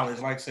my knowledge,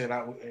 like I said,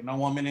 ain't no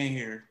woman in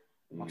here.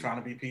 I'm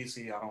trying to be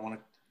PC. I don't want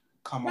to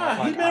come off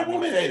like he meant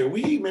woman hater.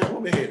 We meant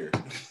woman hater.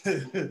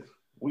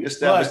 We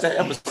established that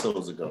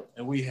episodes ago,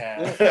 and we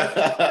have.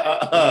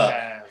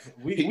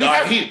 He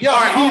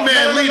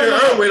man leader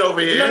Irwin over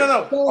here.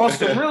 No. On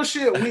some real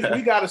shit,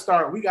 we gotta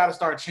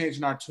start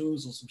changing our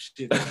tunes on some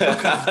shit.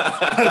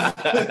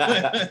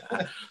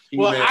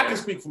 Well, I can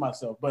speak for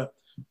myself, but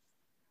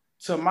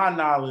to my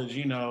knowledge,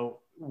 you know,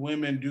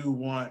 women do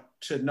want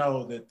to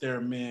know that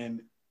their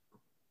men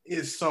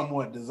is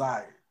somewhat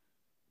desired.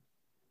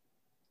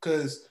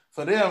 Because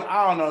for them,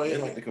 I don't know. They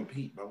like to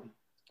compete, bro.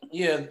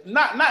 Yeah,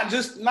 not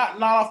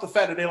off the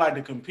fact that they like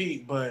to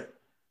compete, but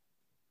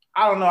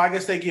I don't know. I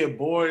guess they get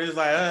bored. It's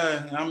like,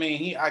 I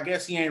mean, I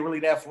guess he ain't really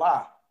that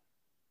fly.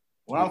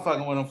 What I'm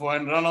fucking with him for,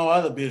 and I don't know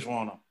other bitch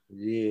want him.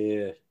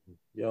 Yeah,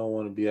 y'all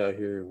want to be out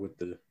here with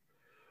the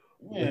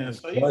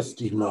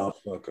rusty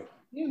motherfucker.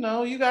 You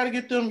know, you gotta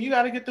get them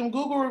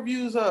Google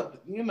reviews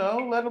up. You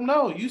know, let them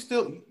know you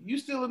still a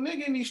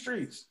nigga in these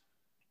streets.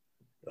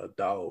 A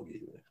dog,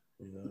 even.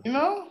 You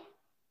know?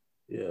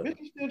 Yeah.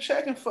 Bitch still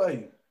checking for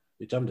you.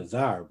 Bitch, I'm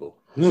desirable.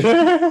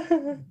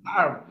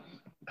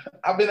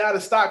 I've been out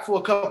of stock for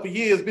a couple of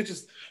years.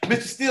 Bitches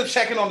still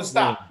checking on the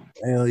stock.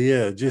 Hell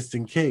yeah, just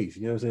in case.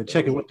 You know what I'm saying?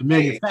 Checking with the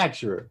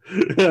manufacturer.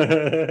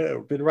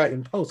 Been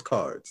writing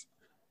postcards.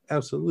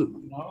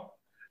 Absolutely. No.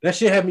 That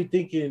shit had me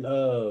thinking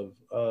of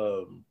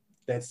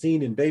that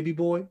scene in Baby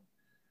Boy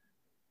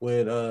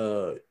with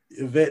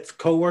Yvette's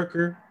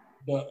coworker.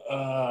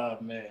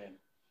 Man.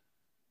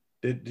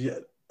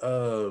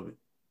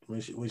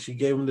 When she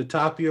gave him the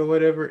toppy or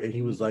whatever, and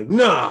he was like,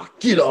 "Nah,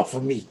 get off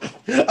of me!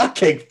 I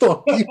can't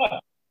fuck you."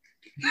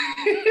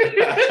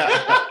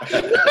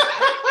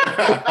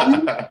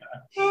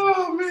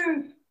 Oh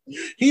man,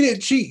 he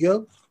didn't cheat,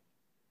 yo.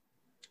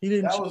 He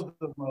didn't. That cheat. was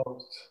the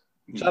most.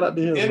 Shout out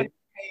to him.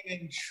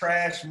 Entertaining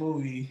trash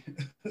movie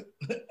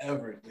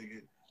ever,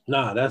 nigga.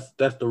 Nah, that's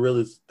the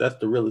realest. That's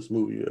the realest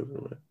movie ever,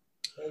 man.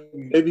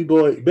 Baby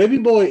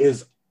Boy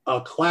is a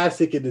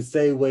classic in the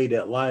same way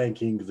that Lion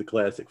King is a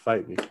classic.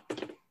 Fight me.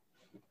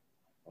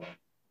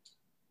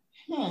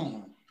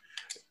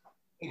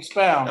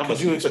 Expound.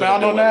 Could you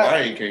expound on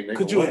that?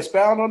 Could you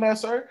expound on that,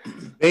 sir?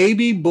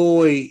 Baby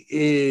Boy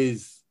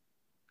is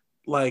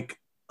like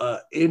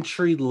a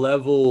entry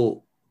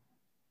level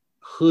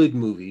hood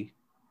movie,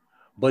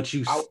 but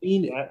you've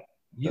seen it.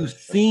 You've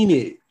seen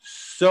it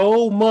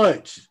so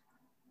much.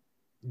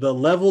 The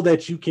level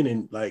that you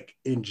can like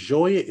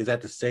enjoy it is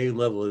at the same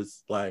level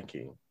as Lion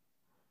King.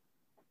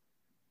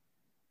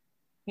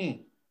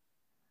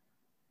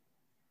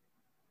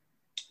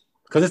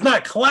 Because it's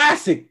not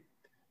classic.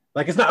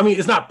 Like it's not. I mean,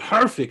 it's not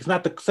perfect. It's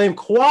not the same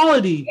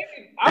quality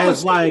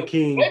as Lion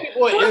King. Baby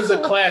Boy is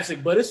a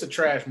classic, but it's a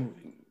trash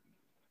movie.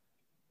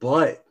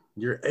 But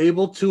you're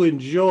able to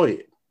enjoy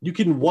it. You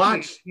can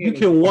watch. You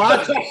can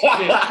watch.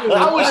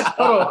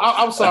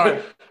 I'm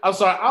sorry.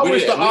 I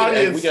wish the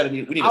audience. I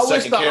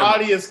wish the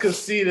audience could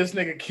see this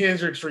nigga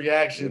Kendrick's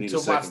reaction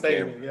to my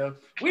statement. Yo,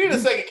 we need a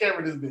second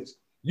camera. This bitch.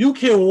 You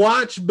can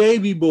watch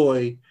Baby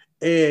Boy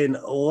and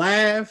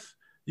laugh.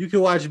 You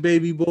can watch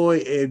Baby Boy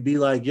and be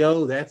like,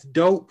 "Yo, that's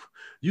dope."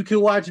 You can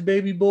watch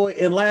Baby Boy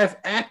and laugh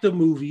at the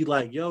movie,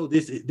 like, "Yo,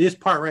 this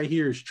part right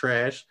here is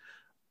trash."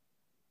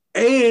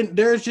 And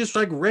there's just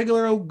like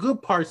regular old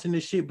good parts in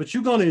this shit, but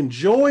you're gonna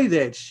enjoy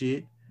that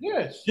shit.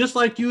 Yes. Just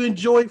like you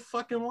enjoy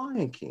fucking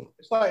Lion King.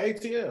 It's like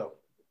ATL.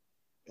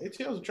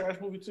 ATL is a trash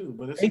movie too,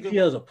 but it's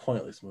ATL is a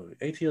pointless movie.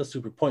 ATL is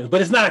super pointless,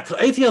 but it's not.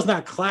 ATL's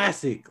not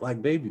classic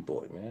like Baby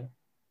Boy, man.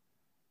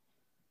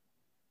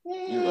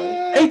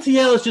 Right.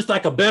 ATL is just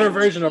like a better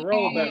version of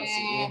Roll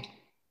Bounce.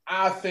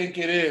 I think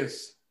it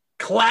is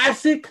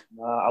classic.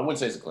 I wouldn't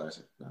say it's a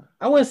classic.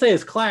 I wouldn't say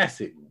it's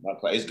classic.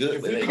 It's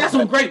good. It got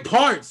some great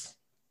parts.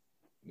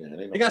 Yeah,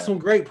 they got some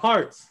great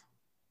parts.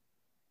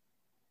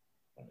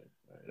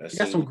 You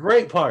got some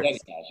great parts.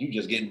 You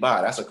just getting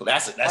by. That's a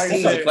classic.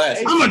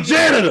 I'm a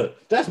janitor.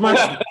 That's my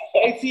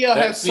ATL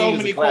has so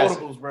many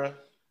quotables, bro.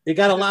 It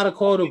got a lot of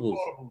quotables.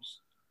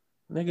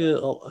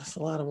 Nigga, that's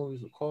a lot of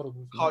movies with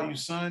quotables. Call you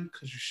son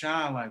because you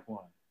shine like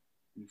one.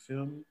 You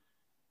feel me?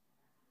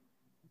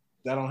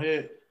 That don't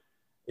hit.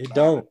 It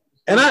don't.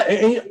 And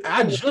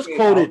I just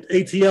quoted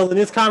ATL in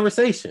this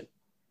conversation.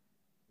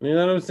 You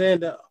know what I'm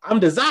saying? I'm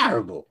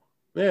desirable.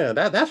 Yeah,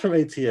 that's from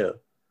ATL.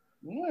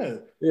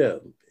 Yeah.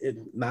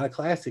 Not a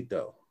classic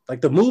though.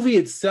 Like the movie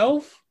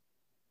itself.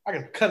 I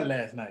got cut it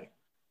last night.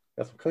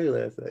 That's what cut it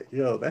last night.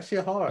 Yo, that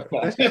shit hard.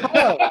 That shit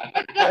hard.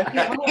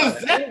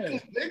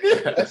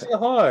 That shit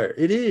hard.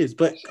 It is.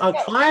 But a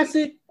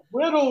classic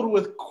riddled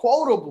with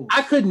quotables.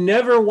 I could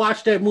never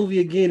watch that movie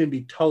again and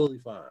be totally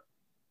fine.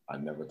 I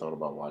never thought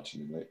about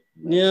watching it.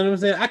 You know what I'm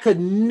saying? I could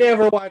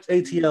never watch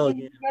ATL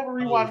again. Never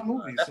rewatch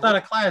movies. That's not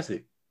a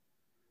classic.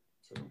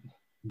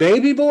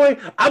 Baby Boy,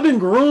 I've been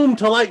groomed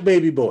to like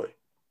Baby Boy.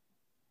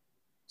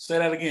 Say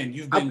that again.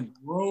 You've been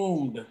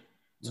groomed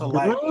to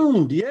like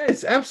it.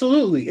 Yes,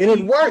 absolutely. And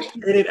it worked.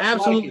 And it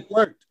absolutely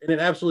worked. And it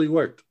absolutely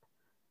worked.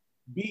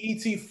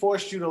 BET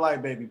forced you to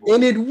like Baby Boy.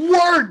 And it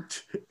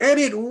worked. And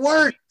it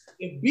worked.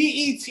 If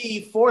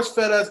BET force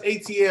fed us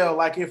ATL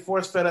like it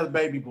force fed us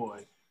Baby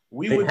Boy,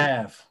 we would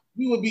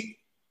be.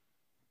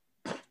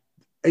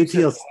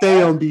 ATL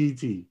stay on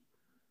BET.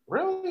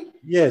 Really?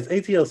 Yes,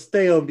 ATL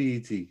stay on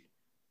BET.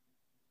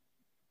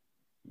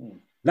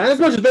 Not as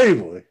much as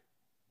Baby Boy.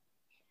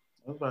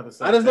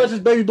 Not as much as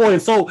Baby Boy.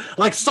 And so,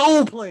 like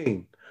Soul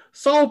Plane.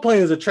 Soul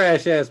Plane is a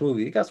trash ass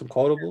movie. It got some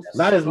quotables.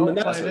 Not as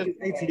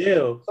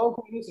ATL. Soul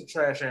Plane is a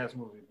trash ass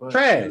movie. But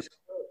trash.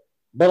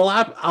 But a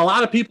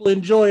lot of people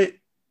enjoy it,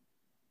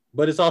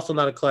 but it's also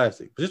not a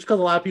classic. Just because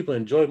a lot of people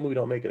enjoy a movie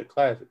don't make it a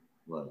classic.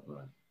 Right.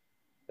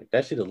 Like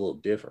that shit a little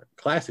different.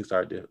 Classics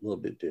are a little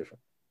bit different.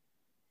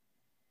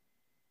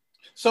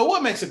 So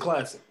what makes a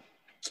classic?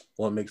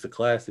 What makes a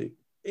classic?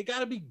 It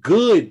gotta be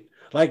good.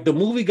 Like the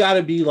movie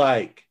gotta be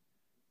like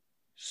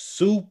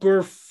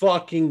super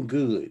fucking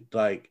good.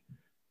 Like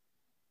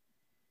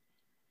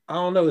I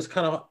don't know.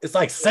 It's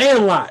like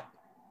Sandlot.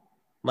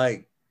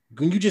 Like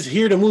when you just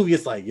hear the movie,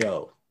 it's like,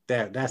 yo,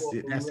 that's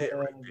it. That's it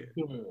right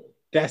there.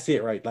 That's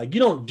it right. Like you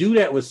don't do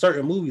that with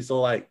certain movies.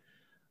 So like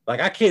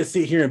I can't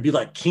sit here and be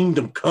like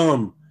Kingdom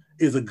Come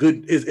is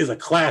a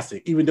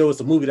classic, even though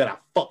it's a movie that I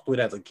fucked with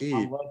as a kid.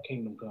 I love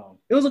Kingdom Come.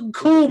 It was a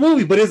cool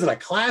movie, but is it a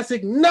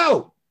classic?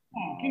 No.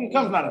 Kingdom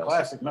Come's not a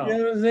classic, no. You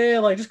know what I'm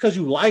saying? Like just because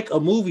you like a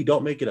movie,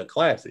 don't make it a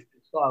classic.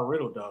 Star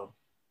riddled though.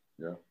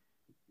 Yeah.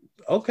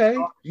 Okay.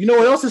 You know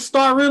what else is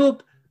star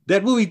riddled?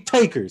 That movie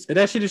Takers, and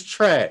that shit is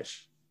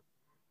trash.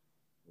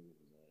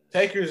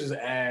 Takers is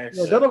ass.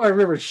 Yeah, don't nobody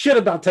remember shit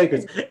about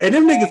Takers. And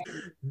them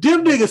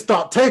niggas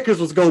thought Takers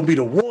was gonna be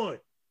the one.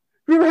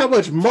 Remember how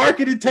much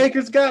marketing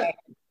Takers got?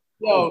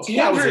 Yo,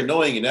 T.I. was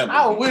annoying in that movie.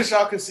 I wish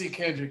y'all could see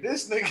Kendrick.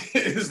 This nigga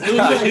is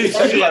losing his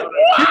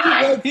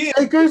shit.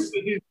 Takers?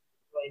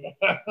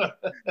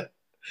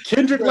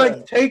 Kendrick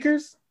like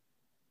Takers?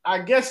 I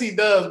guess he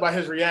does by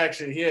his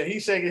reaction. Yeah,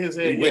 he's shaking his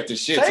head. He went to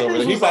shits over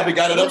there. He probably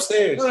got it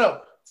upstairs.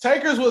 No.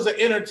 Takers was an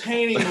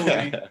entertaining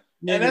movie.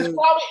 And that's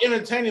probably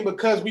entertaining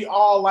because we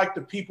all like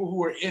the people who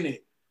were in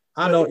it.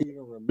 I don't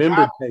even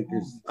remember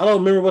Takers. I don't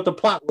remember what the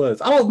plot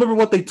was. I don't remember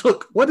what they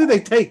took. What did they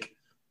take?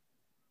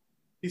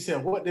 He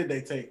said, what did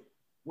they take?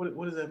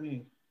 What does that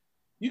mean?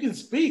 You can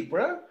speak,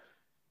 bro.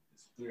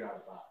 It's 3 out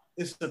of 5.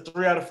 It's the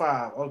 3 out of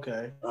 5.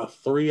 Okay. A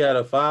 3 out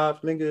of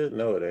 5, nigga?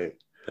 No, it ain't.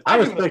 I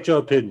respect your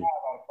opinion.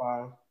 5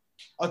 out of 5.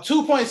 A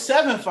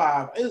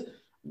 2.75.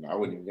 No, I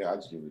wouldn't even. I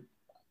just give it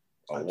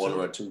a 1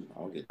 or a 2.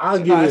 I'll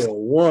give it a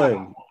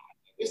 1.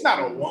 It's not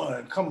a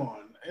 1. Come on.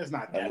 It's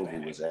not that movie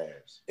bad. was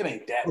ass. It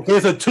ain't that Okay,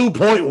 it's a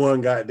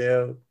 2.1,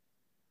 goddamn.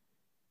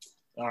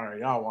 All right,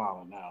 y'all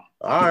wilding now.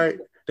 All right.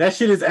 That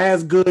shit is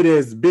as good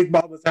as Big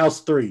Mama's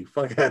House 3.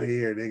 Fuck out of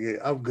here, nigga.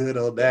 I'm good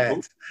on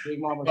that.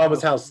 Big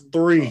Mama's House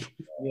 3. Yeah.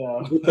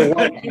 You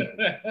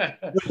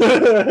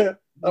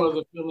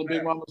wasn't feeling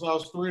Big Mama's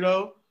House 3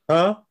 though?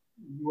 Huh?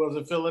 You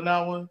wasn't feeling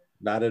that one?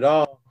 Not at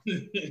all.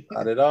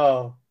 Not at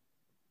all.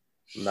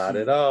 Not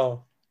at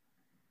all.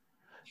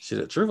 Shit,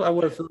 the truth, I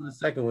wasn't feeling the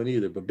second one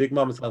either, but Big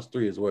Mama's House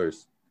 3 is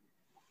worse.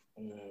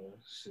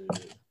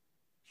 Shit.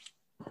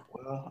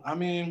 Well, I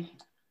mean,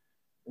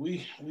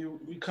 we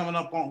creeping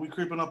up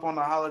on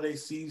the holiday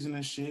season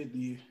and shit.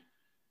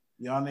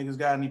 Y'all niggas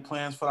got any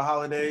plans for the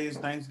holidays?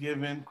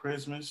 Thanksgiving,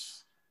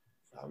 Christmas?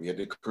 I'll be at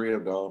the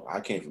crib, dog.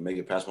 I can't even make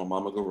it past my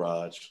mama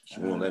garage.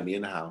 She won't let me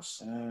in the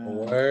house.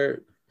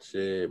 Word.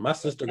 Shit. My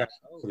sister got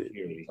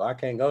COVID, so I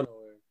can't go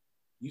nowhere.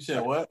 You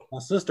said what? My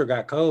sister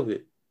got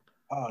COVID.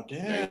 Oh,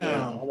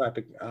 damn. I'm at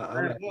the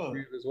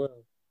crib as well.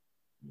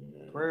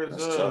 Prayers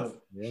up.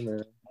 Yeah,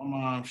 man. My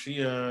mom,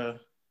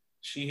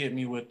 she hit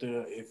me with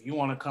if you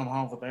want to come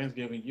home for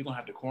Thanksgiving, you're going to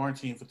have to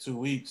quarantine for 2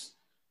 weeks.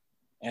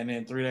 And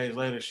then 3 days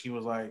later, she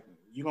was like,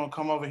 you going to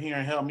come over here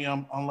and help me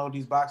unload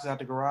these boxes out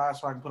the garage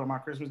so I can put up my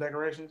Christmas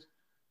decorations?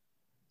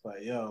 It's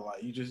like, yo,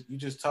 like you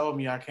just told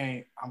me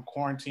I'm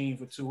quarantined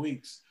for 2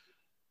 weeks.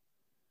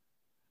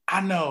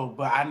 I know,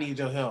 but I need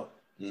your help.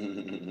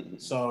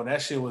 So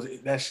that shit was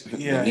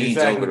yeah,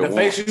 exactly. The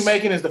face you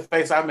making is the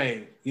face I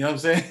made. You know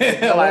what I'm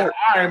saying? Like,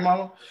 all right,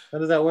 mama. How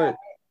does that work?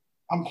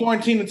 I'm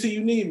quarantined until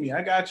you need me.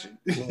 I got you.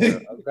 Yeah,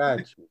 I got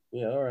you.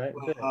 Yeah, all right.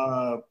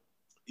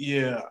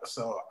 Yeah,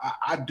 so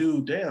I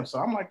do. Damn. So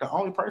I'm like the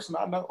only person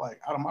I know, like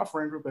out of my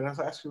friend group, that's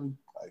actually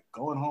like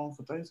going home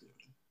for Thanksgiving.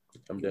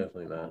 I'm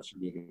definitely not.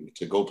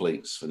 To go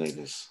plates for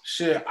niggas.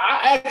 Shit,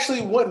 I actually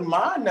wouldn't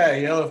mind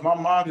that, yo. If my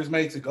mom just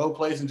made to go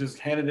plates and just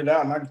handed it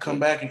out, and I can come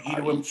back and eat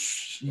it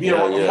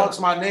amongst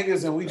my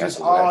niggas, and we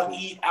just all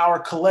eat our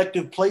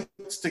collective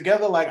plates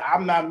together. Like,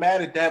 I'm not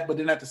mad at that, but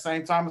then at the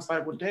same time, it's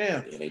like, well,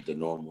 damn, it ain't the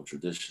normal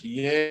tradition.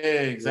 Yeah,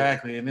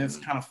 exactly. And it's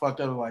kind of fucked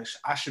up. Like,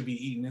 I should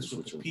be eating this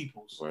with the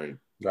peoples,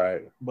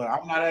 right? But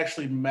I'm not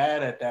actually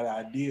mad at that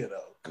idea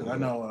though, because I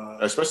know,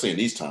 especially in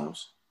these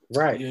times,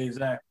 right? Yeah,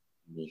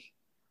 exactly.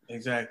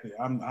 Exactly.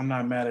 I'm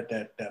not mad at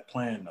that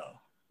plan though.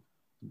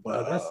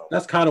 But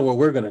that's kind of what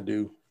we're gonna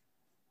do.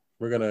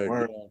 We're gonna go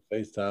on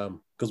FaceTime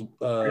because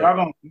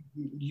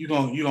you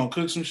gonna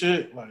cook some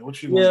shit. Like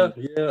what you? Gonna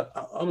do? Yeah.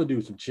 I'm gonna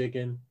do some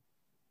chicken,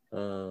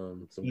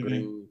 some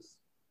greens.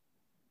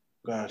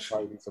 Gosh,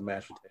 probably some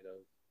mashed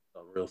potatoes.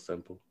 Real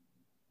simple.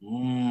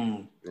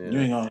 Yeah. You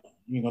ain't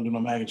gonna do no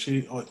mac and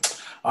cheese.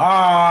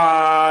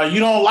 You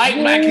don't like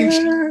mac and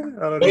cheese?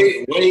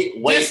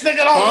 Wait. This nigga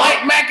don't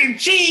like mac and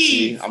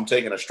cheese. I'm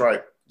taking a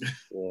strike.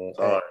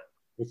 Sorry.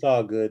 It's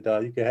all good,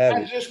 dog. You can have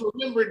it. I just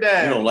remembered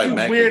that. You don't like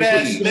mac weird and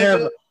ass cheese.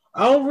 nigga.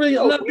 I'm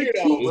not a big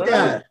cheese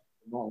guy.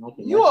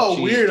 You a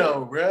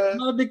weirdo, bro. I'm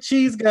not a big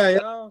cheese guy,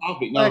 y'all.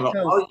 No.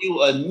 Are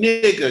you a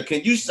nigga?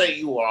 Can you say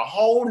you are a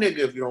whole nigga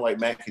if you don't like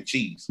mac and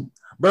cheese?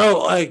 Bro,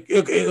 like,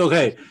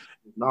 okay.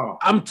 No.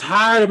 I'm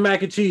tired of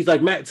mac and cheese.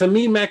 Like, to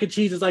me, mac and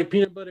cheese is like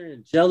peanut butter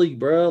and jelly,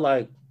 bro.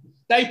 Like,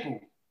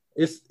 staple.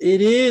 It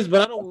is,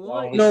 but I don't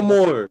want no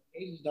more.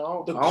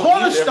 The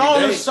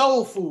cornerstone of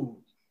soul food.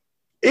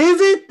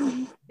 Is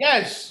it?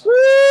 Yes. Woo,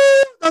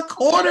 the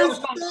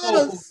cornerstone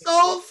of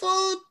soul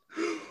food.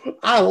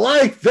 I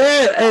like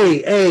that.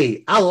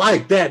 Hey, I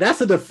like that. That's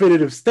a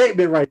definitive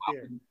statement right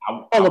there.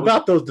 I'm all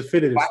about those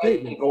definitive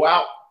statements. Go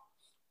out.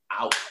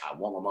 I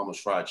want my mama's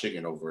fried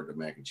chicken over the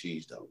mac and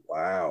cheese though.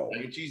 Wow.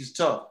 Mac and cheese is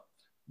tough,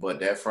 but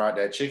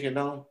that chicken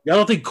though. Y'all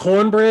don't think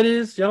cornbread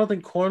is? Y'all don't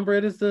think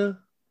cornbread is the?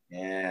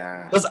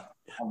 Yeah.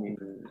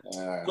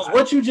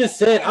 What you just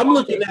said, I'm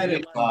looking at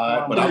it,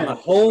 but it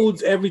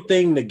holds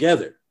everything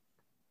together.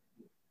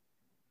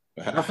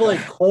 I feel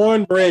like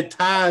cornbread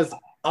ties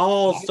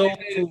all soul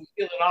food.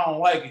 I don't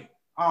like it.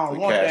 I don't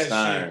want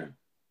that shit.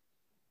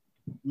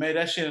 Made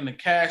that shit in the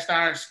cast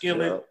iron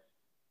skillet. Yep.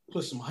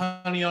 Put some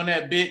honey on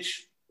that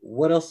bitch.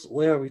 What else?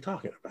 What are we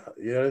talking about?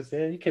 You know what I'm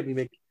saying? You can't be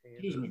making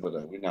Excuse me. But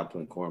we're not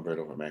putting cornbread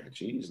over mac and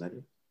cheese,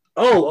 nigga.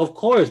 Oh, of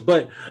course.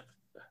 But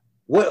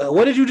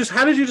what did you just?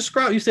 How did you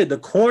describe? You said the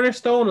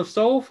cornerstone of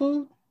soul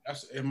food.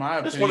 That's in my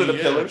opinion. It's one of the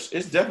pillars.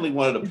 It's definitely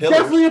one of the It's pillars.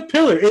 definitely a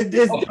pillar. It's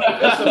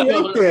That's a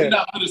pillar. You're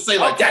not gonna say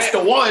like that's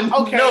the one.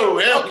 Okay. No,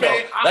 hell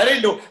Okay. no. That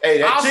ain't no. Hey,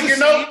 that I'll chicken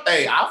succeed. though.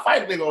 Hey, I'll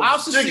fight nigga on I'll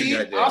chicken. succeed.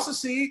 goddamn. I'll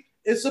succeed.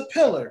 It's a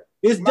pillar.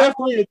 It's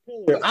definitely a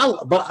pillar.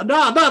 But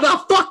no,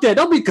 fuck that.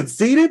 Don't be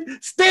conceited.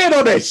 Stand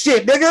on that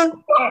shit, nigga.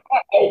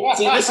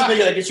 See, this is a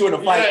nigga that gets you in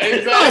a fight. Yeah,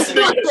 exactly. This is a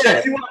nigga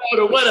that you want to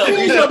go to what else?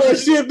 Stand on that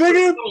shit,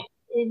 nigga.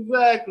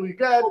 Exactly.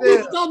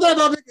 Goddamn.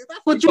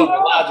 That's what you.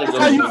 That's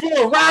how you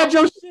feel. Ride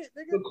your shit,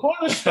 nigga. The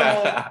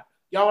cornerstone.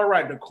 Y'all are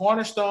right. The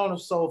cornerstone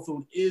of soul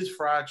food is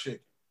fried chicken.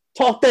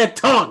 Talk that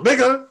talk,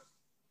 nigga.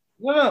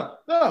 No.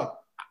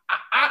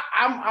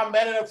 I'm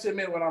mad enough to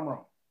admit when I'm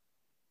wrong.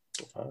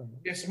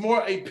 It's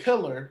more a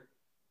pillar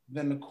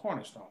than the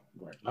cornerstone.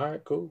 Right. All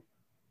right, cool.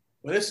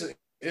 But it's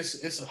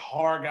a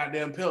hard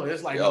goddamn pillar.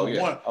 It's like Oh, number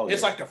yeah. one. Oh,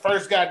 It's yeah. like the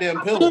first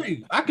goddamn pillar.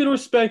 I can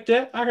respect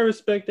that. I can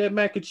respect that.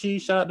 Mac and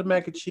cheese. Shout out to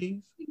mac and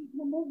cheese.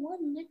 Number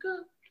one,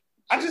 nigga.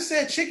 I just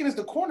said chicken is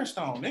the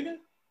cornerstone, nigga.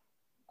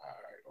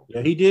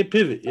 Yeah, he did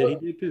pivot.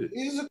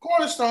 It's a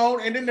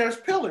cornerstone, and then there's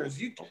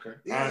pillars. You Okay.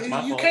 All right,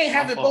 my you fault, can't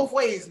have my it fault. both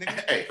ways,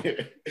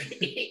 nigga.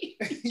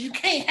 Hey. You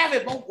can't have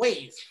it both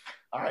ways.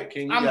 All right,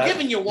 King. I'm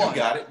giving you one. You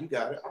got it.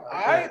 All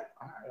right.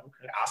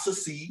 Okay. I'll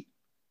succeed.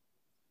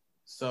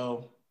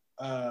 So,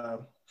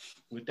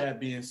 with that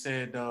being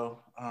said, though,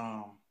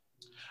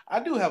 I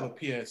do have a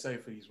PSA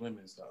for these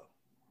women, though.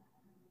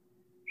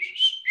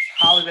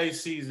 Holiday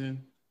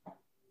season,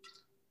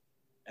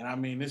 and I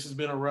mean, this has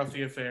been a rough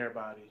year for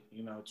everybody.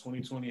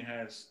 2020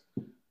 has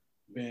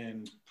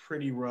been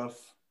pretty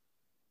rough,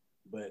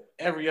 but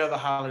every other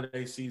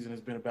holiday season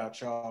has been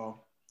about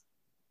y'all.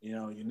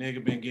 Your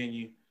nigga been getting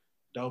you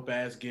dope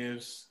ass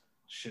gifts,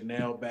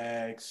 Chanel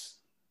bags,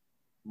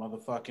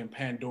 motherfucking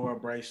Pandora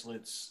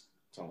bracelets.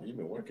 Tony, you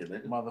been working,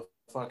 nigga.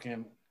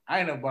 Motherfucking, I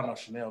ain't never bought no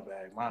Chanel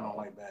bag. Mine don't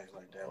like bags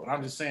like that. But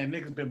I'm just saying,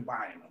 niggas been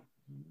buying them.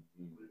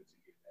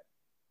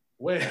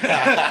 Wait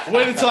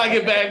until I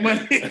get bag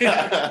money.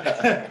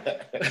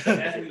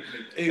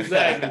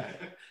 Exactly.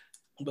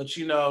 But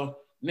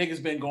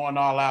niggas been going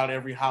all out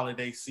every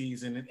holiday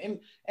season,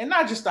 and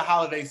not just the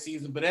holiday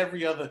season, but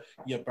every other,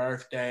 your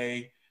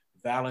birthday,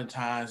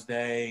 Valentine's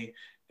Day,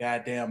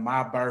 goddamn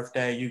my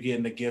birthday, you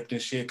getting the gift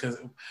and shit. Cause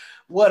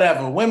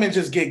whatever, women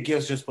just get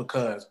gifts just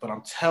because. But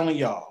I'm telling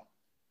y'all,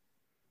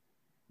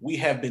 we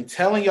have been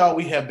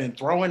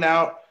throwing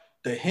out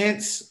the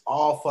hints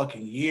all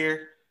fucking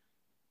year.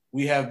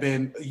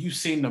 You've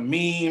seen the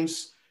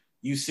memes,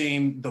 you've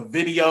seen the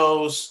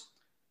videos.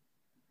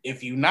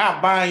 If you're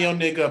not buying your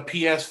nigga a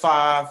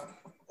PS5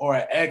 or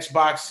an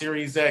Xbox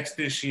Series X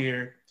this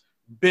year,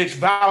 bitch,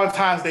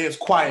 Valentine's Day is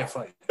quiet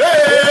for you.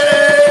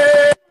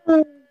 Hey!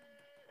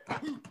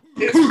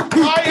 It's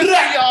quiet for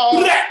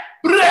y'all.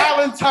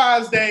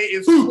 Valentine's Day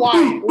is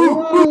quiet.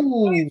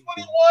 2021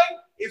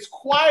 is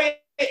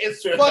quiet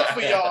as fuck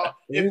for y'all.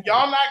 If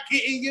y'all not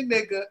getting your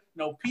nigga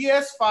no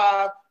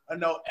PS5 or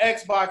no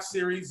Xbox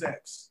Series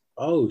X.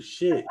 Oh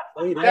shit!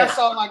 Say that. That's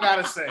all I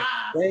gotta say.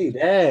 Say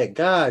that.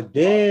 God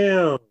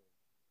damn.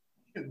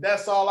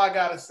 That's all I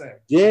gotta say.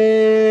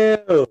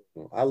 Damn.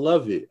 I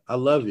love it.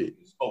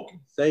 Spoken.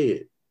 Say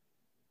it.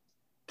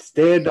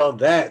 Stand on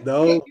that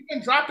though.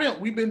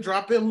 We've been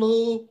dropping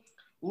little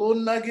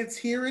nuggets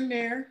here and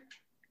there.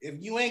 If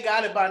you ain't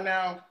got it by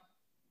now,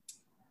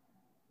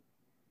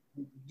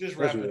 just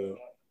wrap it up.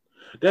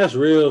 That's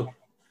real.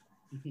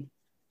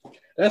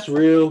 That's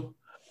real.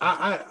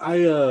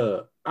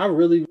 I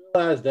really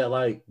realized that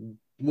like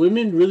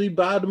women really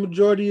buy the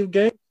majority of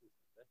games.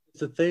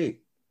 It's a thing.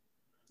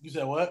 You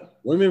said what?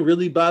 Women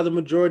really buy the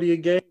majority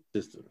of game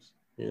systems.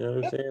 You know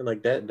what I'm saying?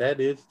 Like that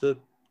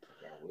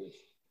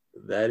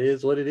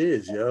is what it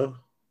is, yo.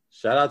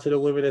 Shout out to the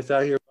women that's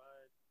out here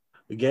buying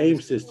the game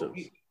systems.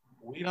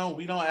 We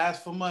don't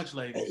ask for much,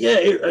 ladies.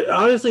 Yeah,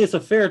 honestly, it's a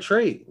fair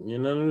trade. You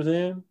know what I'm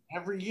saying?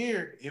 Every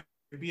year it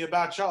be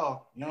about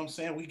y'all. You know what I'm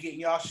saying? We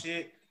getting y'all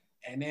shit,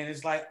 and then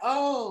it's like,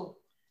 oh,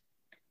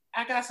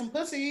 I got some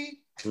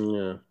pussy.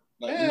 Yeah.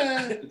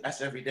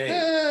 That's every day.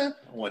 I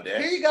want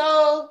that. Here you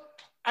go.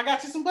 I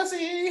got you some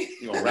pussy.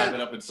 You gonna wrap it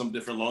up in some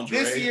different lingerie?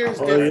 This year's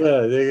Oh different.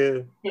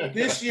 yeah, nigga.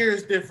 This year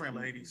is different,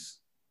 ladies.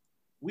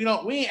 We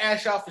ain't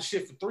asked y'all for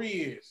shit for 3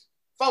 years,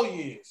 4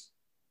 years.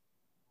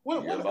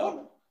 When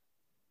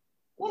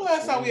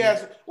last time we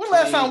asked? When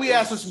last time we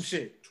asked for some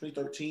shit?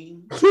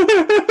 2013. What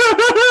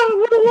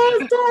the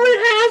last time we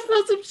asked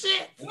for some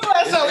shit? When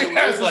last time we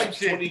asked for like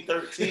some shit?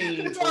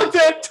 2013. Talk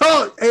that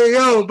talk. Hey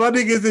yo, my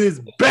nigga's in his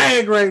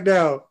bag right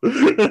now.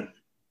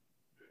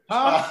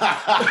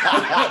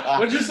 Huh?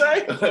 What'd you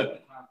say?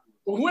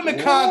 When the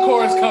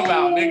Concords come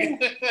out, nigga.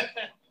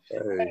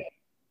 Hey,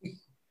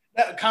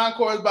 That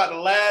Concord is about the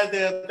last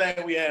damn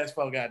thing we asked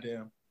for,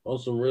 goddamn. on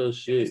some real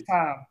shit, It's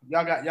time.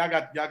 Y'all got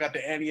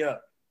the ante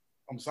up.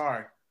 I'm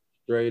sorry.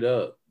 straight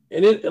up.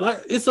 And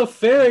it's a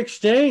fair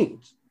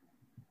exchange.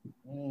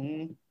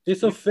 Mm-hmm.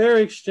 It's a fair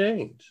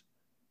exchange.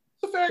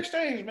 It's a fair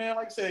exchange, man.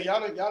 Like I said, y'all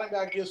done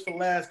got gifts for the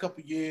last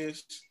couple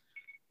years.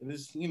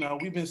 It's,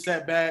 we've been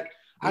set back.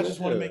 I just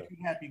want to make you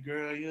happy,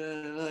 girl.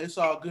 Yeah, it's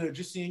all good.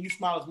 Just seeing you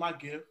smile is my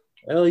gift.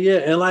 Hell yeah.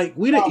 And like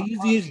we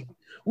the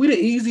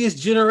easiest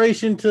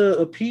generation to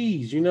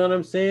appease, you know what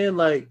I'm saying?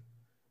 Like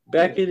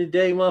back in the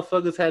day,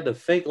 motherfuckers had to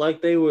fake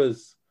like they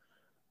was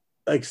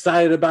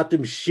excited about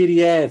them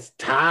shitty ass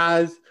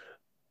ties.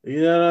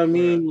 You know what I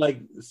mean? Like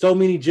so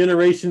many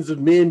generations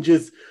of men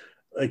just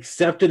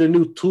accepted a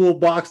new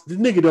toolbox. This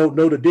nigga don't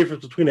know the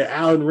difference between an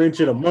Allen wrench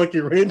and a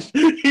monkey wrench.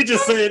 He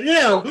just said,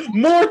 yeah,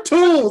 more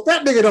tools.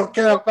 That nigga don't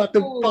care about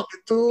them fucking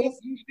tools.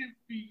 For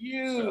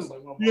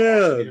you.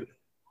 Yeah.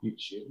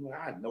 Shit, man,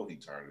 I know he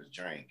turned his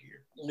drain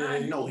gear. Yeah, I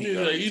know he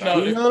you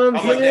know what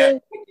I'm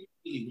saying?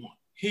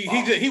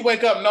 He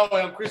wake up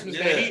knowing on Christmas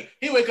Day.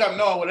 He wake up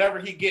knowing whatever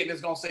he getting is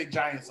gonna say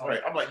Giants on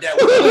it. I'm like that.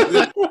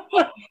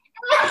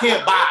 I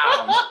can't buy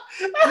them.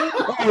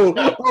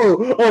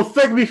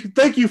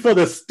 Thank you for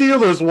the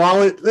Steelers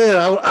wallet.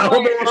 Yeah, I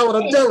don't know what I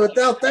would have done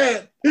without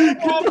that.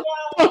 Get the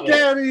fuck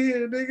out of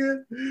here,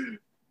 nigga.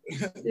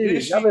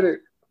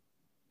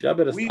 Y'all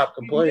better stop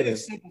complaining. We made it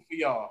simple for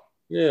y'all.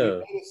 Yeah. We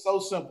made it so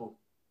simple.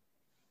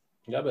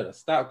 Y'all better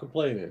stop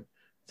complaining.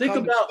 Think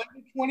about the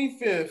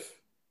 25th,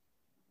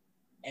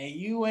 and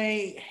you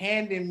ain't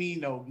handing me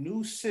no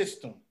new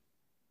system,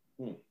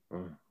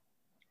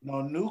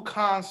 no new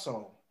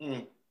console,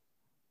 and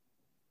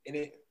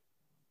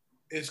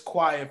it's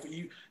quiet for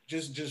you.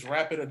 Just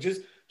wrap it up.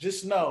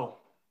 Just know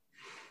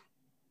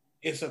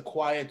it's a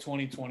quiet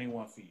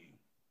 2021 for you.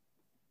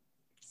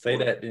 Say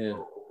that then.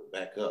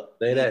 Back up.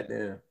 Say that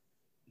then.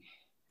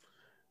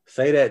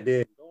 Say that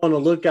then. Go on the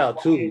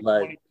lookout too.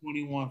 Like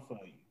 2021 for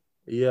you.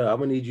 Yeah, I'm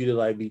gonna need you to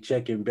like be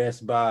checking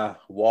Best Buy,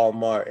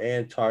 Walmart,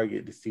 and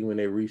Target to see when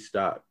they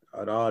restock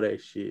and all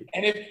that shit.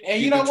 And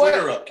you know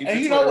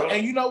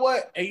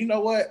what?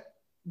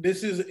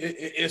 This is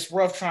it's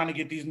rough trying to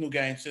get these new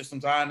game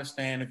systems. I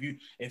understand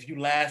if you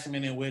last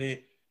minute with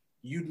it,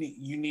 you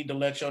need to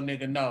let your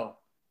nigga know.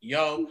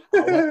 Yo, I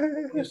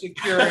want to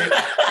secure it,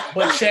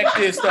 but check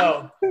this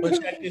though.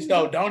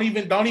 Don't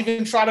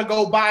even try to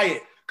go buy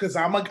it because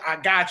I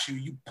got you.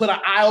 You put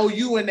an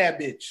IOU in that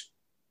bitch.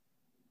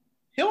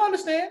 He'll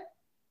understand.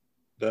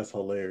 That's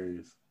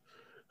hilarious.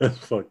 That's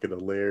fucking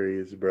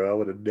hilarious,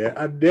 bro.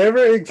 I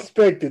never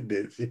expected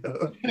this, yo.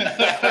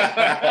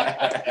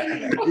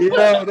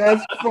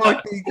 That's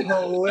fucking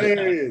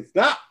hilarious.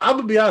 Now, I'm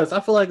gonna be honest,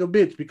 I feel like a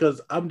bitch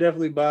because I'm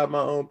definitely buying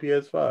my own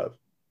PS5.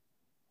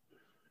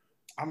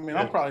 I mean,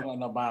 I'm probably gonna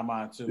end up buying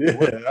mine too. Yeah,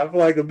 I feel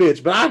like a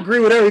bitch, but I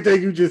agree with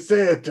everything you just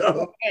said,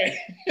 though. Hey,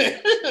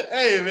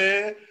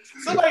 man.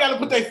 Somebody gotta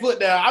put their foot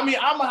down. I mean,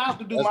 I'm gonna have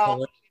to do my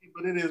own shit,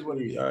 but it is what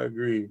it is. I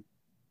agree.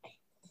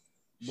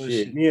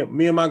 Shit.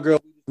 Me and my girl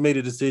made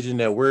a decision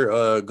that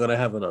we're gonna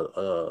have an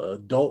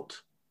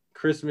adult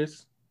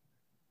Christmas.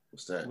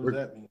 What's that?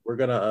 We're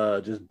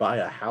gonna just buy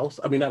a house.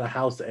 I mean, not a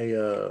house.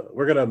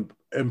 We're gonna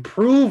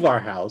improve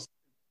our house.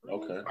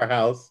 Okay. Our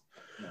house,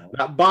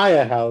 not buy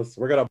a house.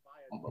 We're gonna buy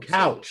a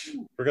couch.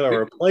 We're gonna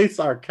replace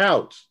our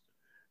couch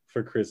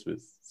for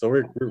Christmas. So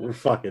we're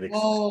fucking excited.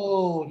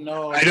 Oh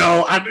no! I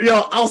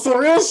know. Also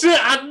real shit.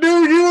 I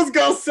knew you was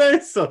gonna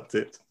say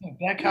something.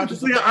 That couch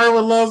is.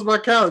 Irwin loves my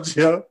couch,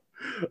 yo.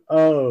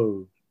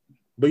 Oh,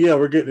 but yeah,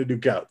 we're getting a new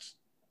couch.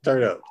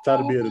 Turn up. It's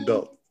time to be an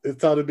adult. It's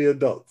time to be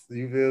adults.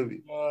 You feel me?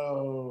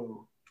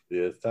 Oh,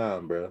 yeah, it's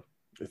time, bro.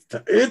 It's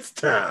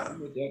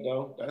time.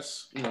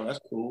 That's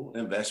cool.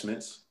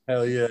 Investments.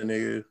 Hell yeah,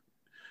 nigga.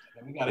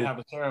 We gotta have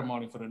a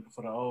ceremony for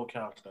the old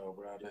couch though,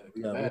 bro.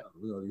 We're gonna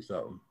do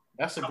something.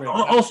 That's a great.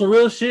 Also,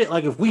 real shit.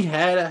 Like if we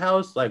had a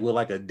house like with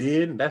like a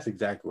den, that's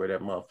exactly where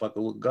that motherfucker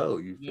would go.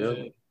 You feel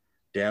me?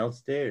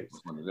 Downstairs.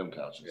 One of them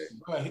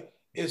couches. But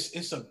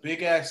it's a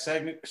big ass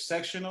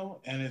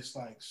sectional, and it's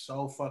like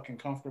so fucking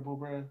comfortable,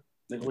 bro.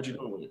 Nigga, what you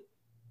doing with it?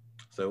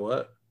 So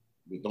what?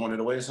 You throwing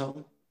it away or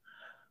something?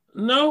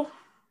 No.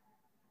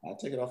 I'll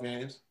take it off your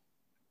hands.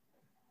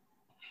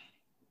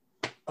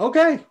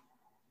 Okay.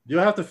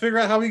 You'll have to figure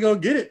out how we gonna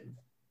get it.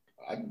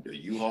 I can do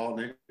U-Haul,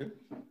 nigga.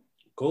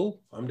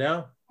 Cool. I'm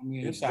down. I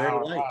mean, it's an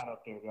hour ride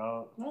up there,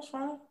 dog. That's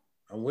fine.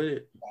 I'm with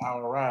it. An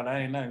hour ride, that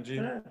ain't nothing, G.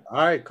 All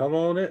right, come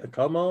on in.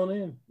 Come on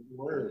in.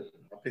 Word.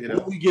 I'll pick it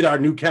up. We get our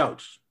new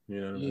couch.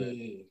 You know what I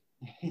mean?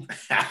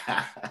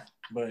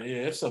 But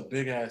yeah, it's a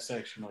big ass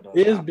section though.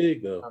 It is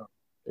big though.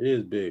 It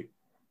is big.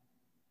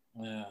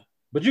 Yeah.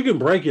 But you can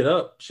break it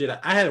up. Shit,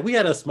 we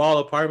had a small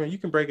apartment. You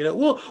can break it up.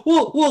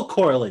 We'll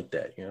correlate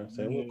that. You know what I'm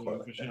saying? We'll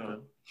correlate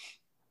that.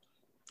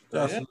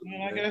 Yeah,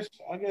 man,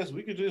 I guess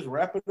we could just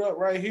wrap it up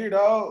right here,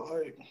 dog.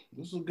 Like,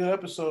 this is a good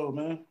episode,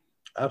 man.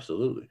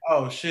 Absolutely.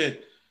 Oh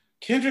shit.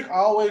 Kendrick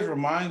always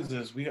reminds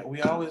us we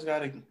always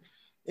gotta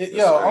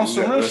on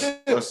some real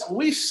shit,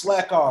 we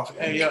slack off.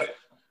 Hey, yo,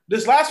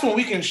 this last one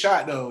we can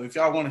shot though, if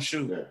y'all want to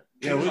shoot.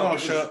 Yeah, we're gonna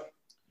shot.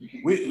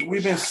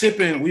 We've been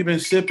sipping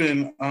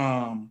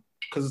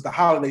because it's the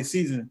holiday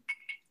season.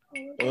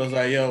 So I was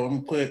like, yo,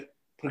 I'm gonna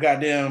put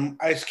goddamn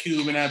Ice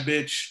Cube in that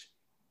bitch.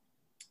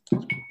 You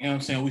know what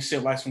I'm saying? We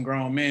sip like some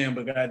grown men,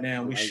 but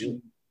goddamn, we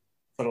shoot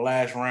for the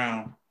last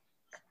round.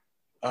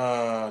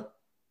 I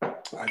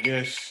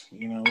guess,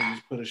 you know, we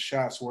just put a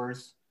shot's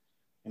worth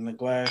in the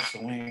glass,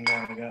 so we ain't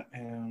gotta got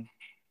him.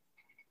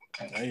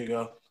 There you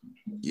go.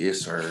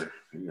 Yes, sir.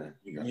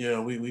 Yeah,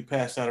 we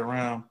passed that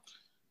around.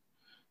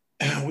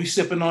 We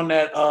sipping on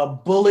that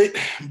Bullet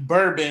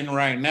bourbon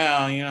right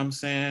now, you know what I'm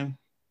saying?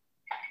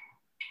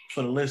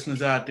 For the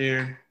listeners out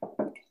there,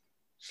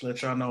 just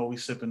let y'all know what we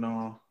sipping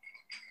on.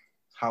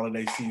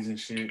 Holiday season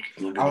shit.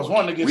 I was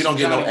wanting to get. We don't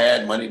get no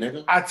ad money,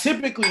 nigga. I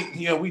typically,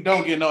 we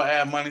don't get no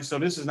ad money, so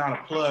this is not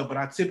a plug. But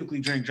I typically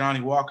drink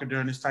Johnny Walker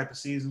during this type of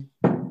season.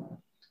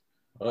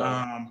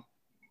 But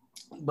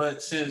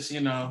since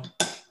I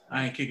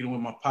ain't kicking it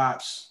with my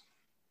pops,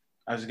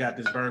 I just got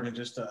this bourbon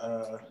just to.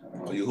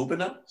 Are you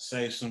hooping up?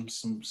 Save some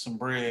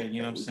bread.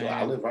 You know what I'm saying?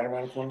 I live right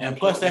around the corner. And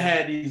plus, they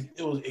had these.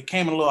 It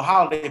came in a little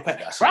holiday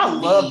pack. So I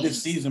love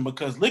this season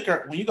because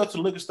liquor. When you go to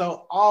the liquor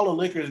store, all the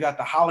liquors got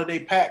the holiday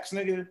packs,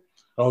 nigga.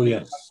 Oh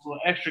yes, little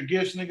extra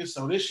gifts, nigga.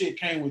 So this shit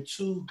came with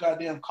 2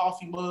 goddamn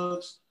coffee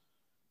mugs.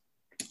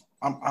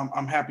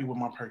 I'm happy with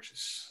my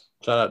purchase.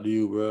 Shout out to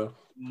you, bro. You know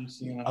what I'm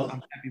saying?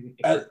 I'm happy with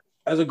the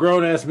as a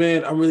grown ass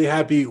man, I'm really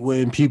happy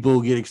when people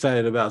get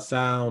excited about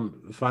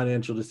sound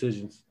financial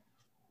decisions.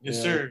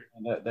 Yes, sir.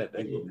 And that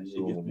shit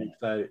gets me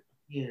excited.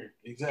 Yeah,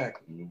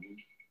 exactly.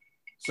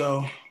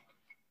 So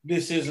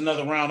this is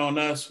another round on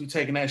us. We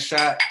taking that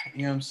shot.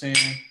 You know what I'm saying?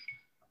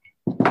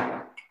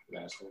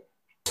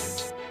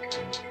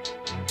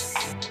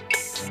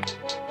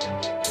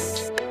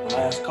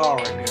 Last call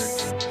right there.